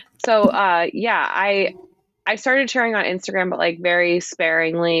that. So, yeah, I started sharing on Instagram, but like very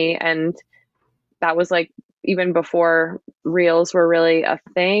sparingly, and that was like even before reels were really a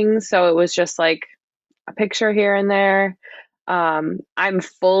thing. So it was just like a picture here and there. I'm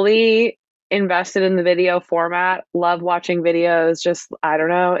fully invested in the video format, love watching videos. Just, I don't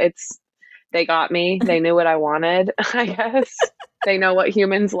know, they got me. They knew what I wanted, I guess. They know what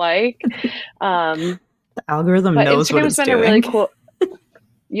humans like. Um, The algorithm but knows what Instagram's it's been a really doing. cool,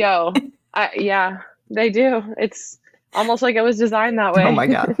 yeah, they do. It's almost like it was designed that Oh way. my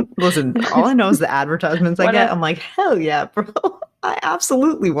God. Listen, all I know is the advertisements I What get. a, I'm like, hell yeah, bro. I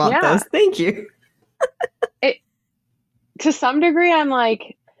absolutely want yeah, those. Thank you. it, to some degree, I'm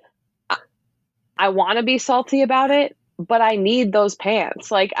like, I want to be salty about it, but I need those pants.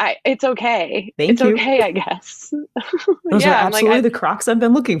 Like it's okay. It's Thank you. okay, I guess. Those are Yeah, I'm like, absolutely the Crocs I've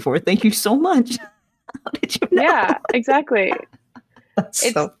been looking for. Thank you so much. How did you know? yeah, exactly. That's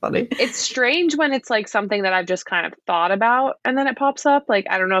It's so funny. it's strange when it's like something that I've just kind of thought about and then it pops up. Like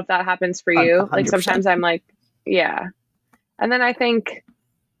I don't know if that happens for you. Like 100%. sometimes I'm like, yeah. And then I think,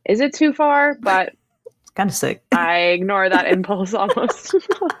 is it too far? But It's kind of sick. I ignore that impulse almost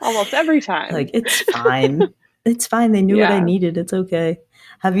every time. Like, it's fine. It's fine. They knew what I Yeah. needed. It's okay.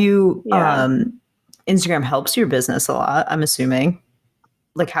 Have you, Yeah. Instagram helps your business a lot, I'm assuming.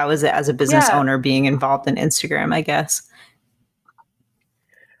 Like, how is it as a business Yeah. owner being involved in Instagram, I guess?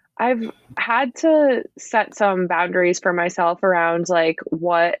 I've had to set some boundaries for myself around like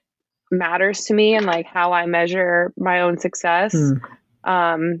what matters to me and like how I measure my own success. Hmm.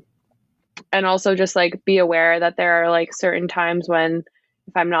 Um, and also just like be aware that there are like certain times when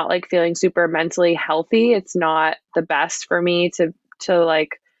if I'm not like feeling super mentally healthy, it's not the best for me to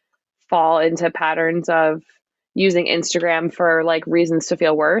like fall into patterns of using Instagram for like reasons to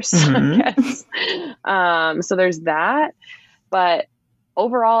feel worse, I Mhm. guess. So there's that. But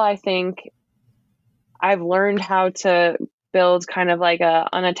overall, I think I've learned how to build kind of like a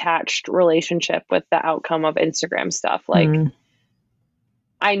unattached relationship with the outcome of Instagram stuff. Like Mm.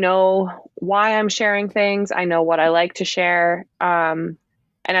 I know why I'm sharing things. I know what I like to share.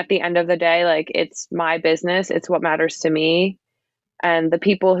 And at the end of the day, like it's my business. It's what matters to me. And the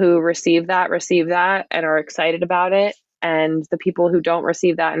people who receive that and are excited about it. And the people who don't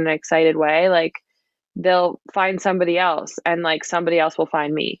receive that in an excited way, like they'll find somebody else and like somebody else will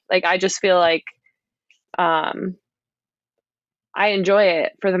find me. Like I just feel like um I enjoy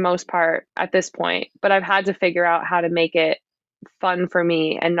it for the most part at this point, but I've had to figure out how to make it fun for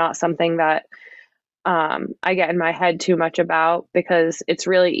me and not something that I get in my head too much about, because it's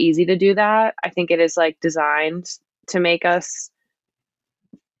really easy to do that. I think it is like designed to make us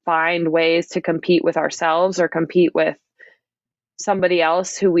find ways to compete with ourselves or compete with somebody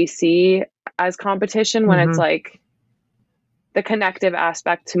else who we see as competition, when it's like the connective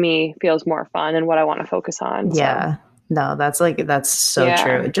aspect to me feels more fun and what I want to focus on. Yeah. So No, that's so yeah.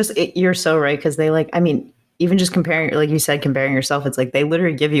 true. You're so right. Cause they like, I mean, even just comparing, like you said, comparing yourself, it's like they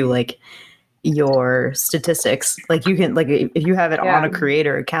literally give you like your statistics. Like you can, like, if you have it on Yeah. a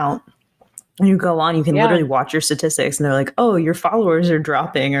creator account and you go on, you can Yeah. literally watch your statistics and they're like, oh, your followers are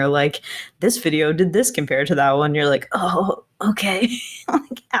dropping, or like this video did this compared to that one. You're like, oh, okay.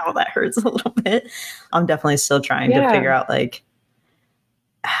 Like, ow, that hurts a little bit. I'm definitely still trying to Yeah. figure out like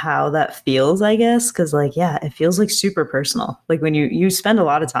how that feels, I guess, because like, yeah, it feels like super personal. Like when you spend a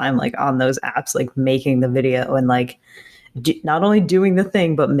lot of time like on those apps, like making the video and like not only doing the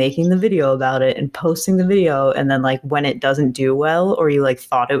thing but making the video about it and posting the video, and then like when it doesn't do well or you like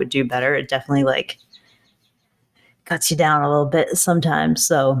thought it would do better, it definitely like cuts you down a little bit sometimes.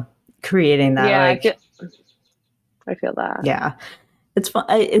 So creating that, Yeah. like, I feel that. yeah, it's fun.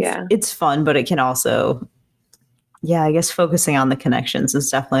 Yeah. It's fun, but it can also, yeah, I guess focusing on the connections is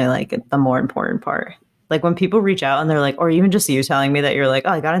definitely like the more important part. Like when people reach out and they're like, or even just you telling me that you're like,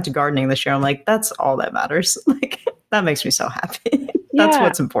 oh, I got into gardening this year. I'm like, that's all that matters. Like that makes me so happy. That's Yeah.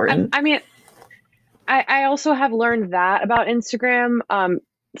 what's important. I mean, I also have learned that about Instagram,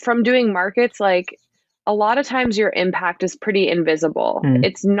 from doing markets. Like a lot of times your impact is pretty invisible.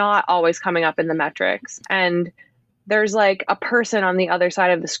 It's not always coming up in the metrics. And there's like a person on the other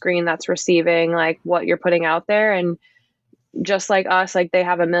side of the screen that's receiving like what you're putting out there. And just like us, like they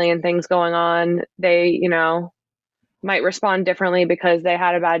have a million things going on. They, might respond differently because they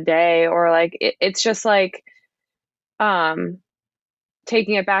had a bad day, or like it's just like, um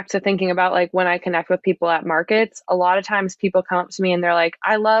taking it back to thinking about like when I connect with people at markets, a lot of times people come up to me and they're like,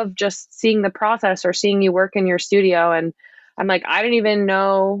 I love just seeing the process or seeing you work in your studio. And I'm like, I didn't even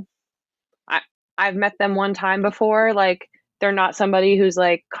know. I've met them one time before. Like they're not somebody who's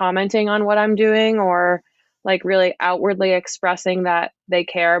like commenting on what I'm doing or like really outwardly expressing that they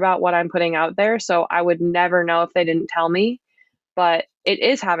care about what I'm putting out there. So I would never know if they didn't tell me, but it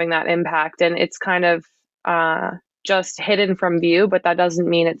is having that impact, and it's kind of just hidden from view, but that doesn't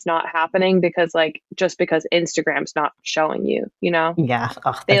mean it's not happening, because like just because Instagram's not showing you, Yeah.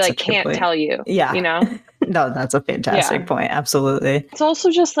 Oh, they that's like such a good can't point. tell you, Yeah. No, that's a fantastic Yeah. point. Absolutely. It's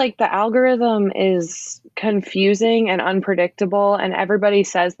also just like the algorithm is confusing and unpredictable, and everybody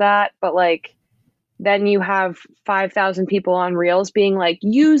says that, but like then you have 5,000 people on Reels being like,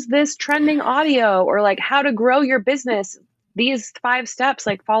 use this trending audio, or like how to grow your business. These 5 steps,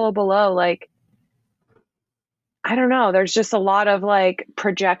 like follow below. Like, I don't know. There's just a lot of like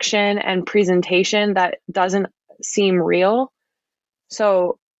projection and presentation that doesn't seem real.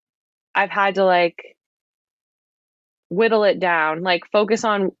 So I've had to like whittle it down, like focus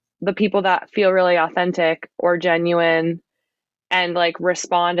on the people that feel really authentic or genuine, and like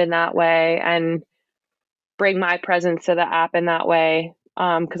respond in that way and bring my presence to the app in that way.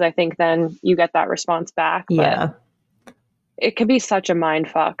 Because I think then you get that response back. But Yeah. it can be such a mind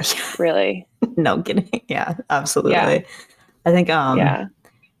fuck, really. No kidding. Yeah, absolutely. Yeah. I think, Yeah.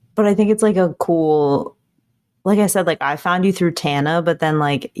 but I think it's like a cool, like I said, like I found you through Tana, but then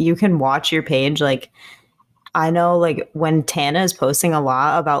like you can watch your page. Like I know like when Tana is posting a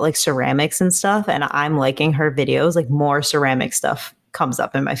lot about like ceramics and stuff and I'm liking her videos, like more ceramic stuff comes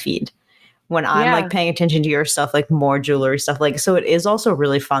up in my feed. When I'm Yeah. like paying attention to your stuff, like more jewelry stuff, like, so it is also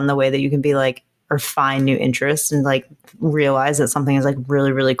really fun the way that you can be like, or find new interests and like realize that something is like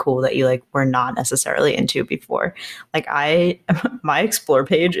really, really cool that you like were not necessarily into before. Like my explore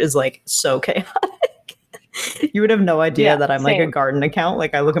page is like so chaotic. You would have no idea Yeah. that I'm like a Same. garden account.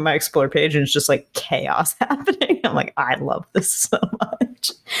 Like I look at my explore page and it's just like chaos happening. I'm like, I love this so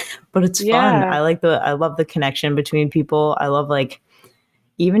much, but it's fun. Yeah. I love the connection between people. I love like,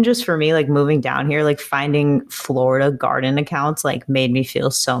 even just for me, like moving down here, like finding Florida garden accounts, like made me feel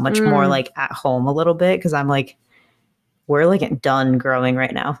so much more like at home a little bit. Cause I'm like, we're like done growing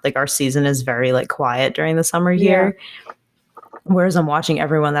right now. Like our season is very like quiet during the summer here. Whereas I'm watching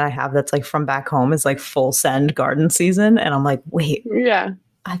everyone that I have that's like from back home is like full send garden season. And I'm like, wait, Yeah.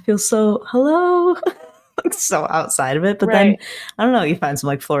 I feel so hello. Like so outside of it. But then I don't know, you find some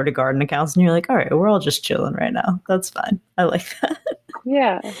like Florida garden accounts and you're like, all right, we're all just chilling right now. That's fine. I like that.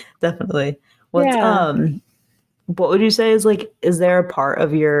 Yeah. Definitely. What would you say is like, is there a part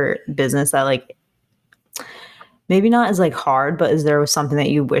of your business that like maybe not as like hard, but is there something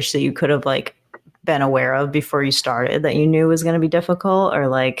that you wish that you could have like been aware of before you started that you knew was going to be difficult, or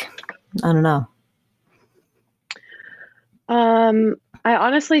like, I don't know. I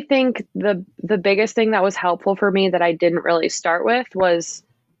honestly think the biggest thing that was helpful for me that I didn't really start with was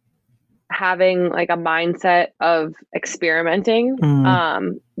having like a mindset of experimenting,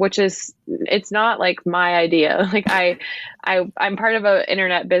 Mm, which is, it's not like my idea. Like I'm part of an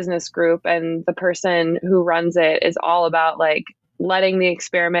internet business group, and the person who runs it is all about like letting the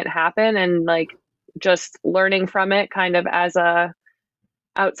experiment happen and like just learning from it kind of as a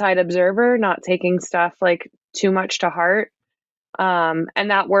outside observer, not taking stuff like too much to heart. And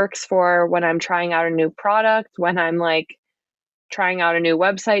that works for when I'm trying out a new product, when I'm like trying out a new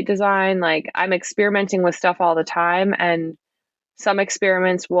website design. Like I'm experimenting with stuff all the time, and some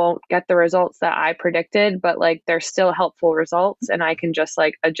experiments won't get the results that I predicted, but like they're still helpful results, and I can just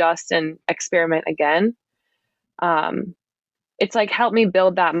like adjust and experiment again. Um, it's like helped me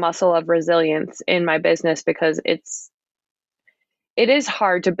build that muscle of resilience in my business, because it is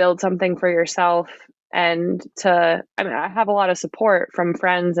hard to build something for yourself, and to, I mean, I have a lot of support from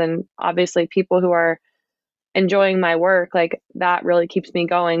friends and obviously people who are enjoying my work. Like that really keeps me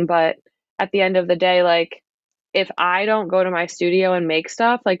going. But at the end of the day, like if I don't go to my studio and make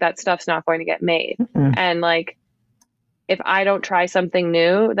stuff, like that stuff's not going to get made. mm, And like if I don't try something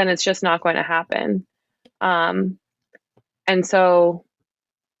new, then it's just not going to happen. Um, and so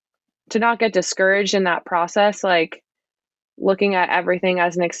to not get discouraged in that process, like looking at everything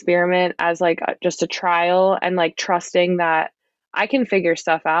as an experiment, as like just a trial, and like trusting that I can figure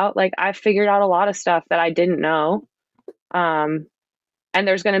stuff out. Like I've figured out a lot of stuff that I didn't know. Um, and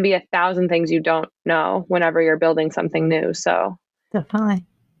there's going to be 1,000 things you don't know whenever you're building something new. So definitely.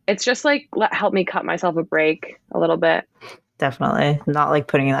 it's just like help me cut myself a break a little bit. Definitely. Not like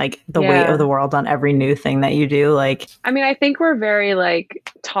putting like the weight of Yeah. the world on every new thing that you do. Like, I mean, I think we're very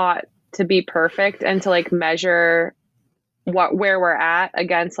like taught to be perfect and to like measure where we're at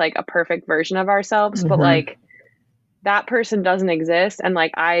against like a perfect version of ourselves, but mhm, like that person doesn't exist, and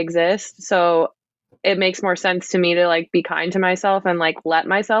like I exist. So it makes more sense to me to like be kind to myself and like let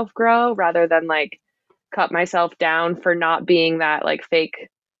myself grow, rather than like cut myself down for not being that like fake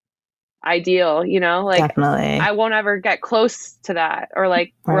ideal, you know? Like definitely. I won't ever get close to that or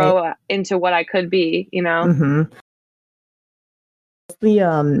like Right. grow into what I could be, you know? Hmm.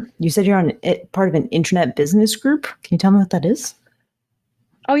 The you said you're on part of an internet business group. Can you tell me what that is?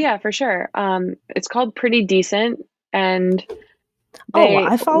 Oh yeah, for sure. It's called Pretty Decent, and Oh, they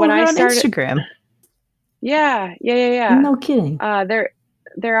I follow when her I on started, Instagram. yeah. No kidding.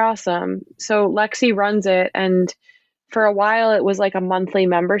 They're awesome. So Lexi runs it, and for a while it was like a monthly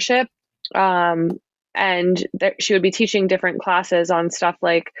membership. Um, and she would be teaching different classes on stuff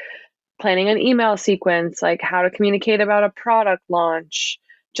like planning an email sequence, like how to communicate about a product launch,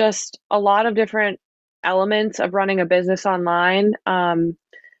 just a lot of different elements of running a business online, kind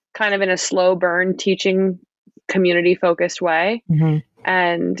of in a slow burn teaching community focused way. Hmm.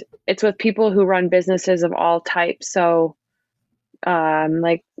 And it's with people who run businesses of all types. So,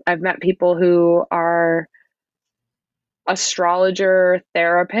 like I've met people who are astrologer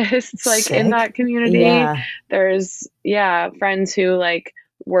therapists like in Sick. that community. Yeah. There's, yeah, friends who like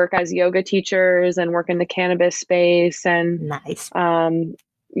work as yoga teachers and work in the cannabis space, and Nice. um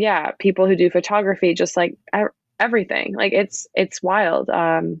yeah, people who do photography, just like everything. Like it's wild.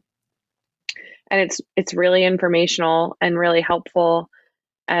 And it's really informational and really helpful.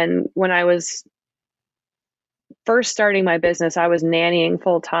 And when I was first starting my business, I was nannying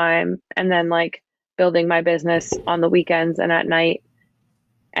full time, and then like building my business on the weekends and at night,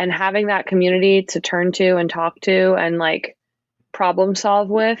 and having that community to turn to and talk to and like problem solve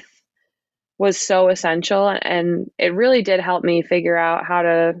with was so essential. And it really did help me figure out how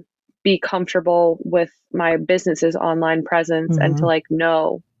to be comfortable with my business's online presence, and to Hmm. like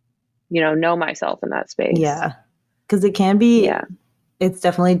know myself in that space. Yeah. Because it can be, Yeah. it's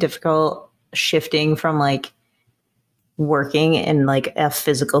definitely difficult shifting from like working in like a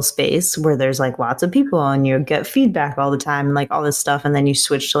physical space where there's like lots of people and you get feedback all the time and like all this stuff, and then you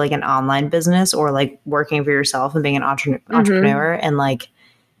switch to like an online business or like working for yourself and being an Mm-hmm. entrepreneur, and like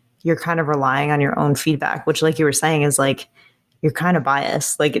you're kind of relying on your own feedback, which like you were saying is like you're kind of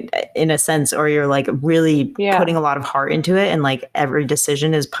biased like in a sense, or you're like really Yeah. putting a lot of heart into it, and like every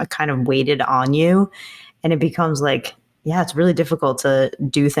decision is kind of weighted on you, and it becomes like, yeah, it's really difficult to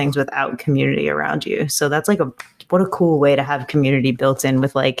do things without community around you. So that's like a what a cool way to have community built in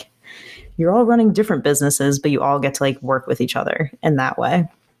with like you're all running different businesses, but you all get to like work with each other in that way.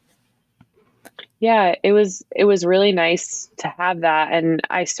 Yeah, it was really nice to have that. And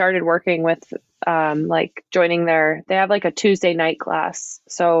I started working with like joining they have like a Tuesday night class.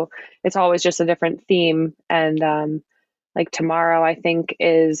 So it's always just a different theme. And like tomorrow I think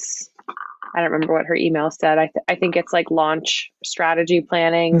is I don't remember what her email said. I think it's like launch strategy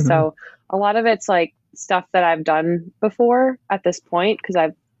planning. Mm-hmm. So a lot of it's like stuff that I've done before at this point because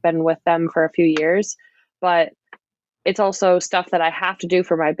I've been with them for a few years, but it's also stuff that I have to do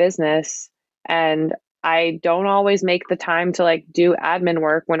for my business. And I don't always make the time to like do admin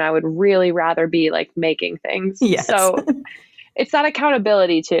work when I would really rather be like making things. Yes. So it's that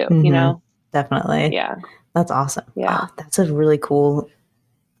accountability too, Mm-hmm. you know? Definitely. Yeah. That's awesome. Yeah. Oh, that's a really cool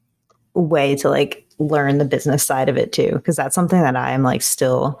way to like learn the business side of it too. Cause that's something that I am like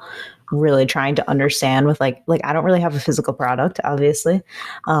still really trying to understand with like I don't really have a physical product, obviously,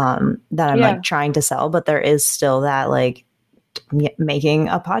 that I'm like trying to sell, but there is still that like making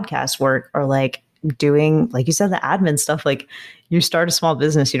a podcast work or like doing, like you said, the admin stuff. Like you start a small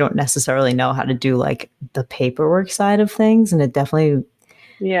business, you don't necessarily know how to do like the paperwork side of things. And it definitely,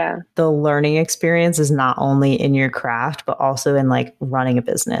 the learning experience is not only in your craft, but also in like running a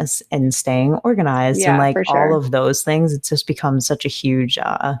business and staying organized and like all of those things. It's just become such a huge,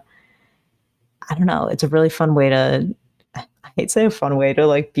 I don't know. It's a really fun way to, I hate to say a fun way to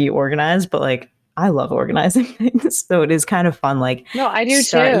like be organized, but like I love organizing things. So it is kind of fun. Like, no, I do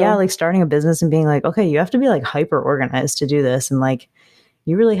too. Yeah. Like starting a business and being like, okay, you have to be like hyper organized to do this. And like,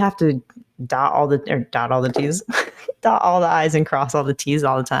 you really have to dot all the T's, dot all the I's and cross all the T's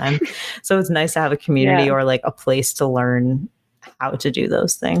all the time. So it's nice to have a community or like a place to learn how to do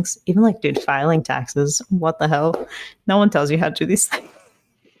those things. Even like, dude, filing taxes. What the hell? No one tells you how to do these things.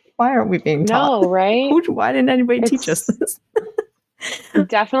 Why aren't we being taught? No, right? Why didn't anybody teach us this?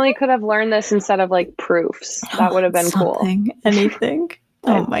 Definitely could have learned this instead of like proofs. That would have been cool. Anything.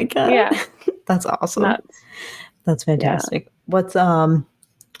 Oh my God. Yeah. That's awesome. Nuts. That's fantastic. Yeah. What's I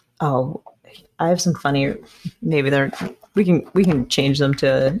have some funny, maybe we can change them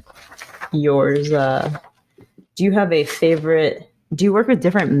to yours. Do you have a favorite, do you work with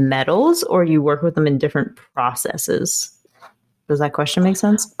different metals or do you work with them in different processes? Does that question make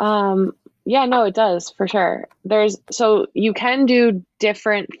sense? Yeah, no, it does for sure. So you can do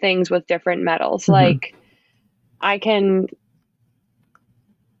different things with different metals. Mm-hmm. Like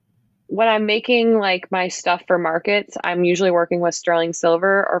when I'm making like my stuff for markets, I'm usually working with sterling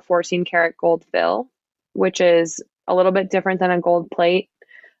silver or 14 karat gold fill, which is a little bit different than a gold plate.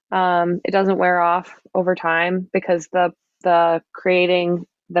 It doesn't wear off over time because the creating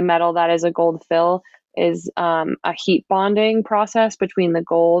the metal that is a gold fill is a heat bonding process between the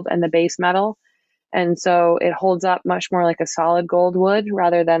gold and the base metal. And so it holds up much more like a solid gold would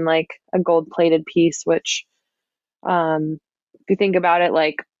rather than like a gold plated piece, which if you think about it,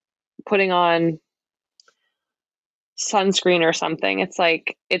 like putting on sunscreen or something, it's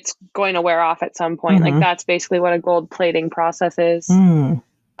like it's going to wear off at some point. Mm-hmm. Like that's basically what a gold plating process is.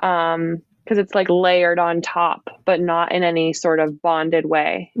 Because it's like layered on top, but not in any sort of bonded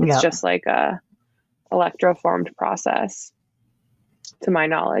way. It's just like a electroformed process, to my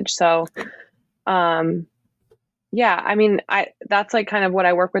knowledge. So, yeah, I mean, that's like kind of what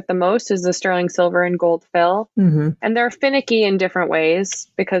I work with the most is the sterling silver and gold fill. Mm-hmm. And they're finicky in different ways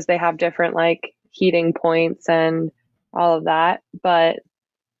because they have different like heating points and all of that. But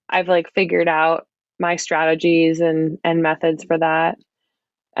I've like figured out my strategies and methods for that.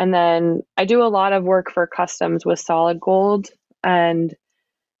 And then I do a lot of work for customs with solid gold. And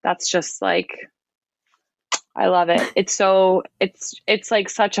that's just like, I love it. It's like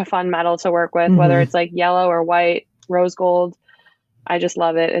such a fun metal to work with, mm-hmm. whether it's like yellow or white, rose gold. I just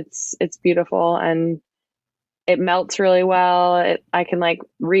love it. It's beautiful and it melts really well. I can like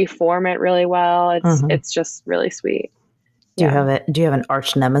reform it really well. It's just really sweet. Do you have an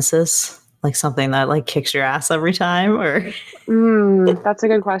arch nemesis? Like something that like kicks your ass every time or? That's a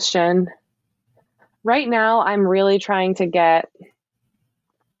good question. Right now, I'm really trying to get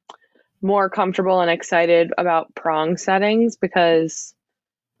more comfortable and excited about prong settings because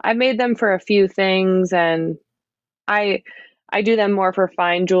I've made them for a few things and I do them more for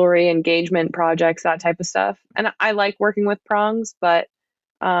fine jewelry, engagement projects, that type of stuff. And I like working with prongs, but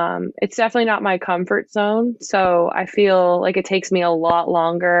it's definitely not my comfort zone. So I feel like it takes me a lot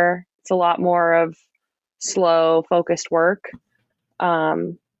longer. It's a lot more of slow, focused work.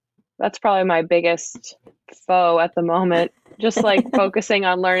 That's probably my biggest foe at the moment. Just like focusing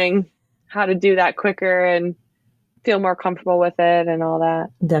on learning how to do that quicker and feel more comfortable with it and all that.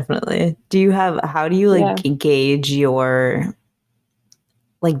 Definitely. How do you like gauge your,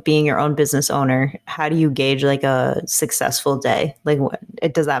 like being your own business owner? How do you gauge like a successful day? Like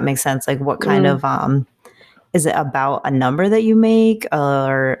does that make sense? Like what kind of, is it about a number that you make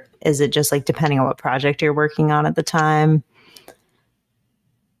or is it just like depending on what project you're working on at the time?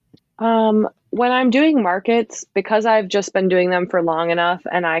 when I'm doing markets, because I've just been doing them for long enough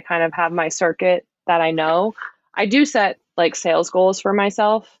and I kind of have my circuit that I know, I do set like sales goals for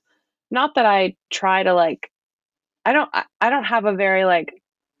myself. Not that I try to like, I don't have a very like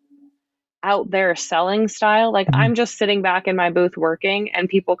out there selling style. Like Mhm. I'm just sitting back in my booth working and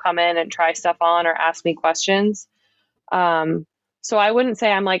people come in and try stuff on or ask me questions. Um, so I wouldn't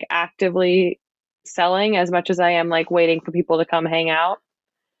say I'm like actively selling as much as I am like waiting for people to come hang out.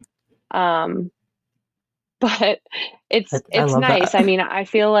 Um, but I it's love nice. that. I mean, I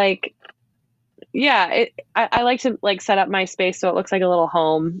feel like yeah, I like to like set up my space so it looks like a little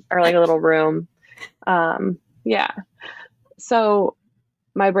home or like a little room. Yeah. So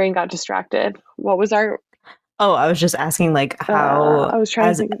my brain got distracted. What was our Oh, I was just asking like how I was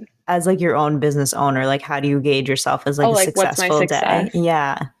trying to think. as like your own business owner, like how do you gauge yourself as like Oh, a like what's my successful day? success?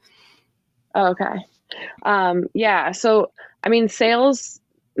 Yeah. Oh, okay. Yeah. So, I mean, sales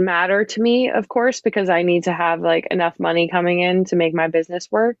matter to me, of course, because I need to have like enough money coming in to make my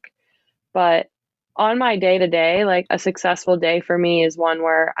business work. But on my day to day, like a successful day for me is one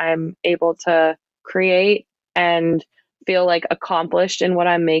where I'm able to create and feel like accomplished in what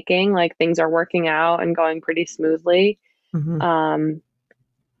I'm making. Like things are working out and going pretty smoothly. Hmm. Um,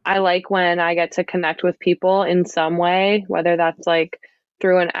 I like when I get to connect with people in some way, whether that's like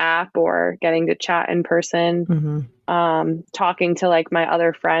through an app or getting to chat in person, Hmm. talking to like my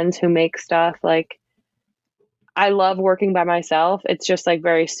other friends who make stuff. Like, I love working by myself. It's just like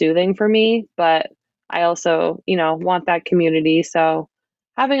very soothing for me, but I also, you know, want that community. So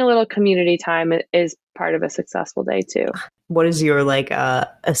having a little community time is part of a successful day too. What is your like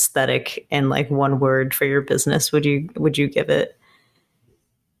aesthetic and like one word for your business? Would you give it?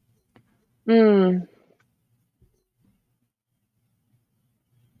 Mm.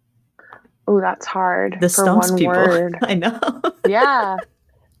 Oh, that's hard This for stumps one people. word. I know. Yeah.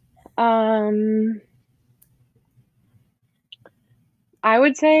 Um, I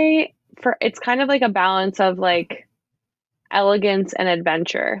would say for it's kind of like a balance of like elegance and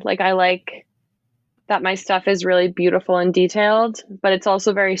adventure. Like I like that my stuff is really beautiful and detailed, but it's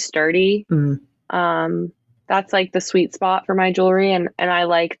also very sturdy. Mm. Um, that's like the sweet spot for my jewelry, and I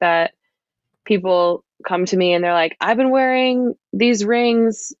like that people come to me and they're like, "I've been wearing these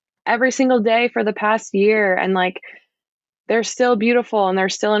rings every single day for the past year, and like they're still beautiful and they're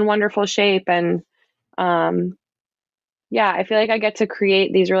still in wonderful shape." And um, yeah, I feel like I get to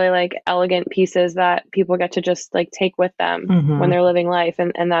create these really like elegant pieces that people get to just like take with them when Hmm. they're living life,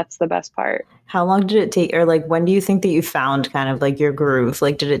 and that's the best part. How long did it take, or like when do you think that you found kind of like your groove?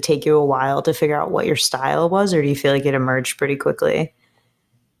 Like, did it take you a while to figure out what your style was, or do you feel like it emerged pretty quickly?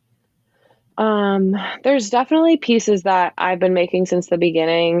 Um, there's definitely pieces that I've been making since the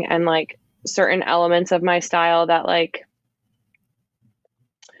beginning and like certain elements of my style that like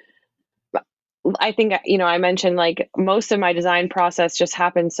I think you know I mentioned like most of my design process just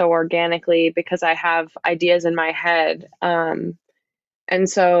happens so organically because I have ideas in my head. And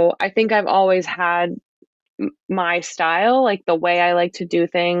so I think I've always had my style, like the way I like to do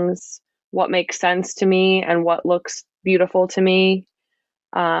things, what makes sense to me and what looks beautiful to me.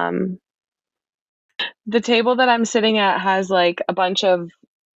 Um, the table that I'm sitting at has like a bunch of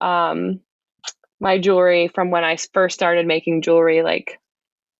um, my jewelry from when I first started making jewelry. Like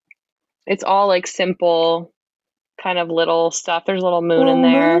it's all like simple, kind of little stuff. There's a little moon in Full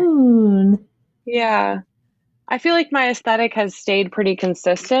there. moon. Yeah. I feel like my aesthetic has stayed pretty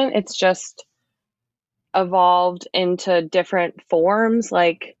consistent. It's just evolved into different forms.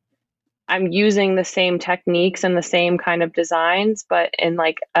 Like I'm using the same techniques and the same kind of designs, but in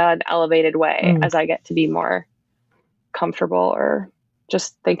like an elevated way Mm, as I get to be more comfortable or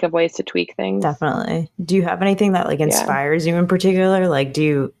just think of ways to tweak things. definitely. Do you have anything that like Yeah. inspires you in particular? Like, do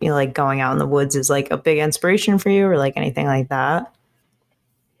you know, like going out in the woods is like a big inspiration for you, or like anything like that?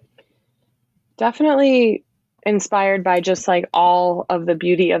 Definitely inspired by just like all of the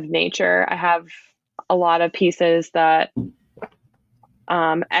beauty of nature. I have a lot of pieces that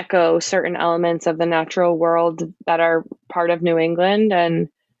echo certain elements of the natural world that are part of New England. And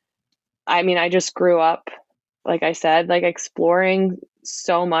I mean, I just grew up, like I said, like exploring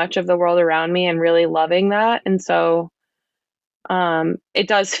so much of the world around me and really loving that. And so it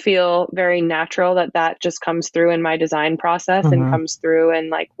does feel very natural that that just comes through in my design process and Hmm. comes through in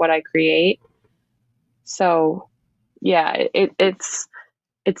like what I create. So yeah, it's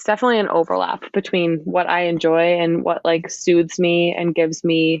definitely an overlap between what I enjoy and what like soothes me and gives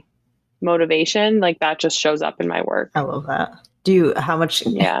me motivation. Like that just shows up in my work. I love that. Do you how much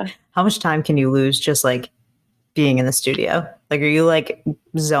Yeah. how much time can you lose just like being in the studio? Like, are you like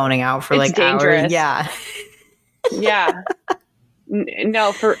zoning out for It's like hours? dangerous. Yeah. Yeah.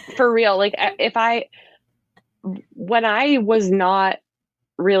 No, for real. Like if I when I was not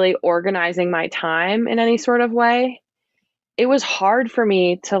really organizing my time in any sort of way, it was hard for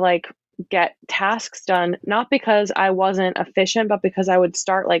me to like get tasks done, not because I wasn't efficient, but because I would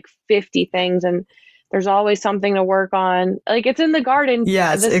start like 50 things and there's always something to work on. Like it's in the garden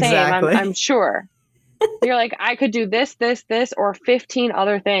Yes, the same, exactly. I'm sure. You're like, I could do this, or 15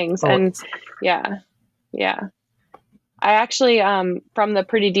 other things. And Always. yeah, yeah. I actually, from the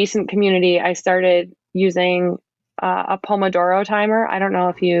Pretty Decent community, I started using a Pomodoro timer. I don't know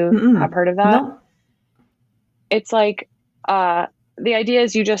if you have Mm-mm. heard of that. No. It's like, uh, the idea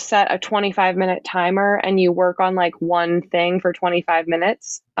is you just set a 25-minute timer and you work on like one thing for 25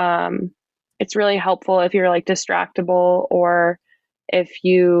 minutes. It's really helpful if you're like distractible or if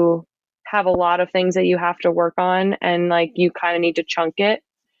you have a lot of things that you have to work on and like you kind of need to chunk it.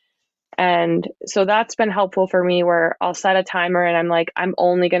 And so that's been helpful for me where I'll set a timer and I'm like, I'm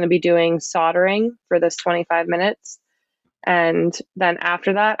only going to be doing soldering for this 25 minutes. And then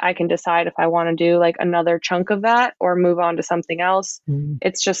after that, I can decide if I want to do like another chunk of that or move on to something else. Mm.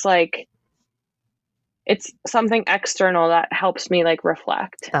 It's just like, it's something external that helps me like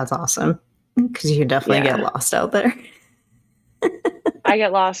reflect. That's awesome. Because you can definitely get Yeah. lost out there. I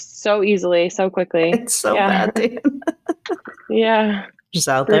get lost so easily, so quickly. It's so Yeah. bad, dude. Yeah. Just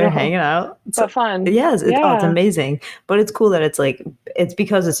out there Brutal. hanging out. But fun. Yes, it's Yeah. amazing. But it's cool that it's like, it's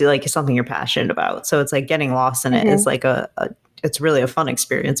because it's like something you're passionate about. So it's like getting lost in it is like it's really a fun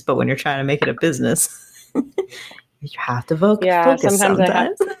experience. But when you're trying to make it a business, you have to focus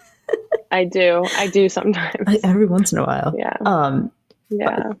sometimes. I do sometimes. Every once in a while. Yeah.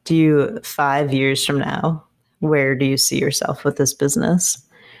 Yeah. Do you, 5 years from now, where do you see yourself with this business?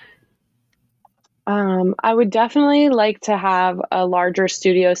 I would definitely like to have a larger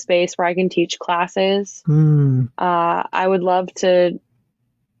studio space where I can teach classes. I would love to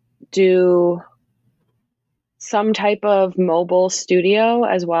do some type of mobile studio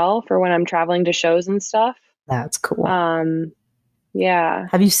as well for when I'm traveling to shows and stuff. That's cool. Yeah.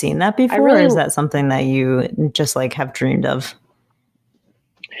 Have you seen that before, or is that something that you just like have dreamed of?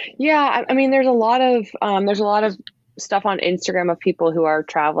 Yeah, I mean, there's a lot of stuff on Instagram of people who are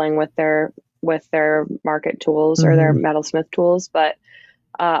traveling with their market tools or their metalsmith tools. But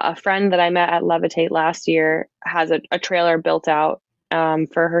a friend that I met at Levitate last year has a trailer built out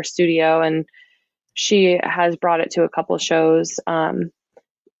for her studio, and she has brought it to a couple shows.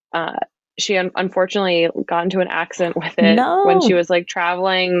 She unfortunately got into an accident with it when she was like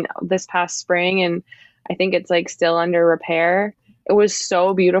traveling this past spring, and I think it's like still under repair. It was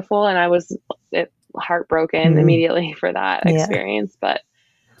so beautiful, and I was heartbroken immediately for that experience. But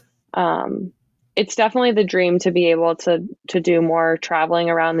it's definitely the dream to be able to do more traveling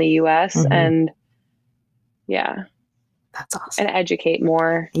around the US and yeah. That's awesome. And educate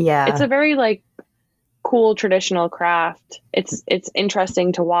more. Yeah. It's a very like cool traditional craft. It's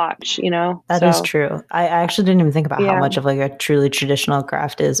interesting to watch, you know. That is true. I actually didn't even think about how much of like a truly traditional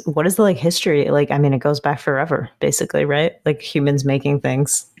craft is. What is the like history? Like, I mean, it goes back forever, basically, right? Like humans making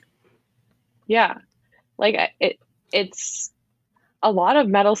things. Yeah. Like it's a lot of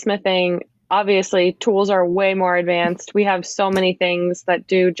metalsmithing. Obviously, tools are way more advanced. We have so many things that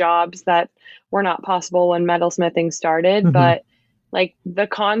do jobs that were not possible when metalsmithing started, but like the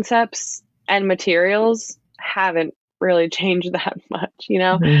concepts and materials haven't really changed that much, you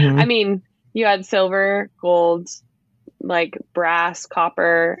know? I mean, you had silver, gold, like brass,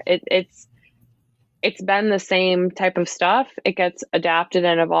 copper. It's been the same type of stuff. It gets adapted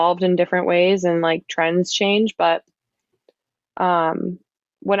and evolved in different ways and like trends change. But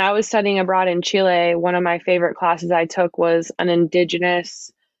when I was studying abroad in Chile, one of my favorite classes I took was an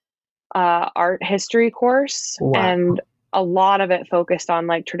indigenous art history course. Wow. And a lot of it focused on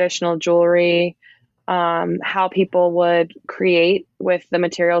like traditional jewelry, how people would create with the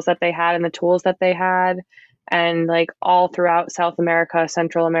materials that they had and the tools that they had, and like all throughout South America,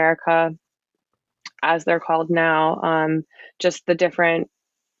 Central America, as they're called now, just the different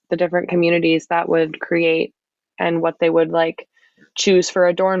communities that would create and what they would like choose for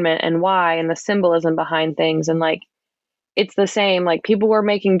adornment and why, and the symbolism behind things. And like it's the same, like people were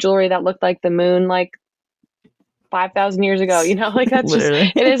making jewelry that looked like the moon like 5,000 years ago, you know, like that's literally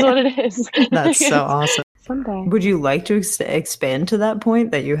just, it is what it is. That's so awesome. Someday. Would you like to expand to that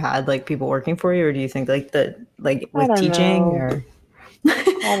point that you had like people working for you, or do you think like that, like with teaching or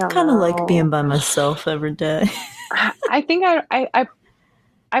kind of like being by myself every day? I think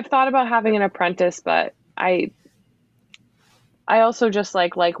I've thought about having an apprentice, but I also just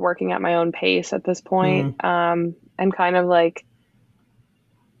like working at my own pace at this point, and kind of like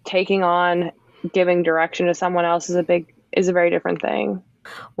taking on giving direction to someone else is a big is a very different thing.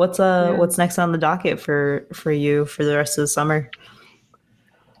 Yeah. What's next on the docket for you for the rest of the summer?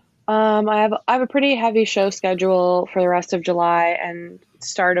 I have a pretty heavy show schedule for the rest of July and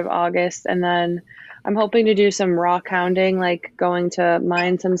start of August, and then I'm hoping to do some rock hounding, like going to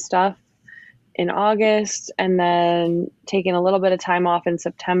mine some stuff in August, and then taking a little bit of time off in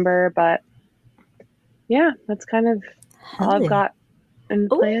September. But yeah, that's kind of all Hell I've yeah. got and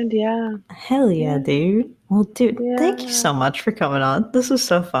Oh, planned. Yeah, hell yeah, yeah, dude. Well, dude, thank you yeah, so much for coming on. This was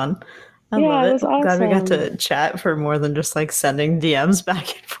so fun. I love yeah. It it. was Glad we got awesome. to chat for more than just like sending DMs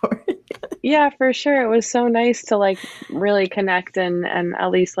back and forth. Yeah, for sure. It was so nice to like really connect and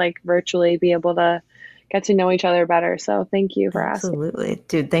at least like virtually be able to get to know each other better. So thank you for asking. Absolutely.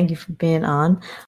 Dude, thank you for being on.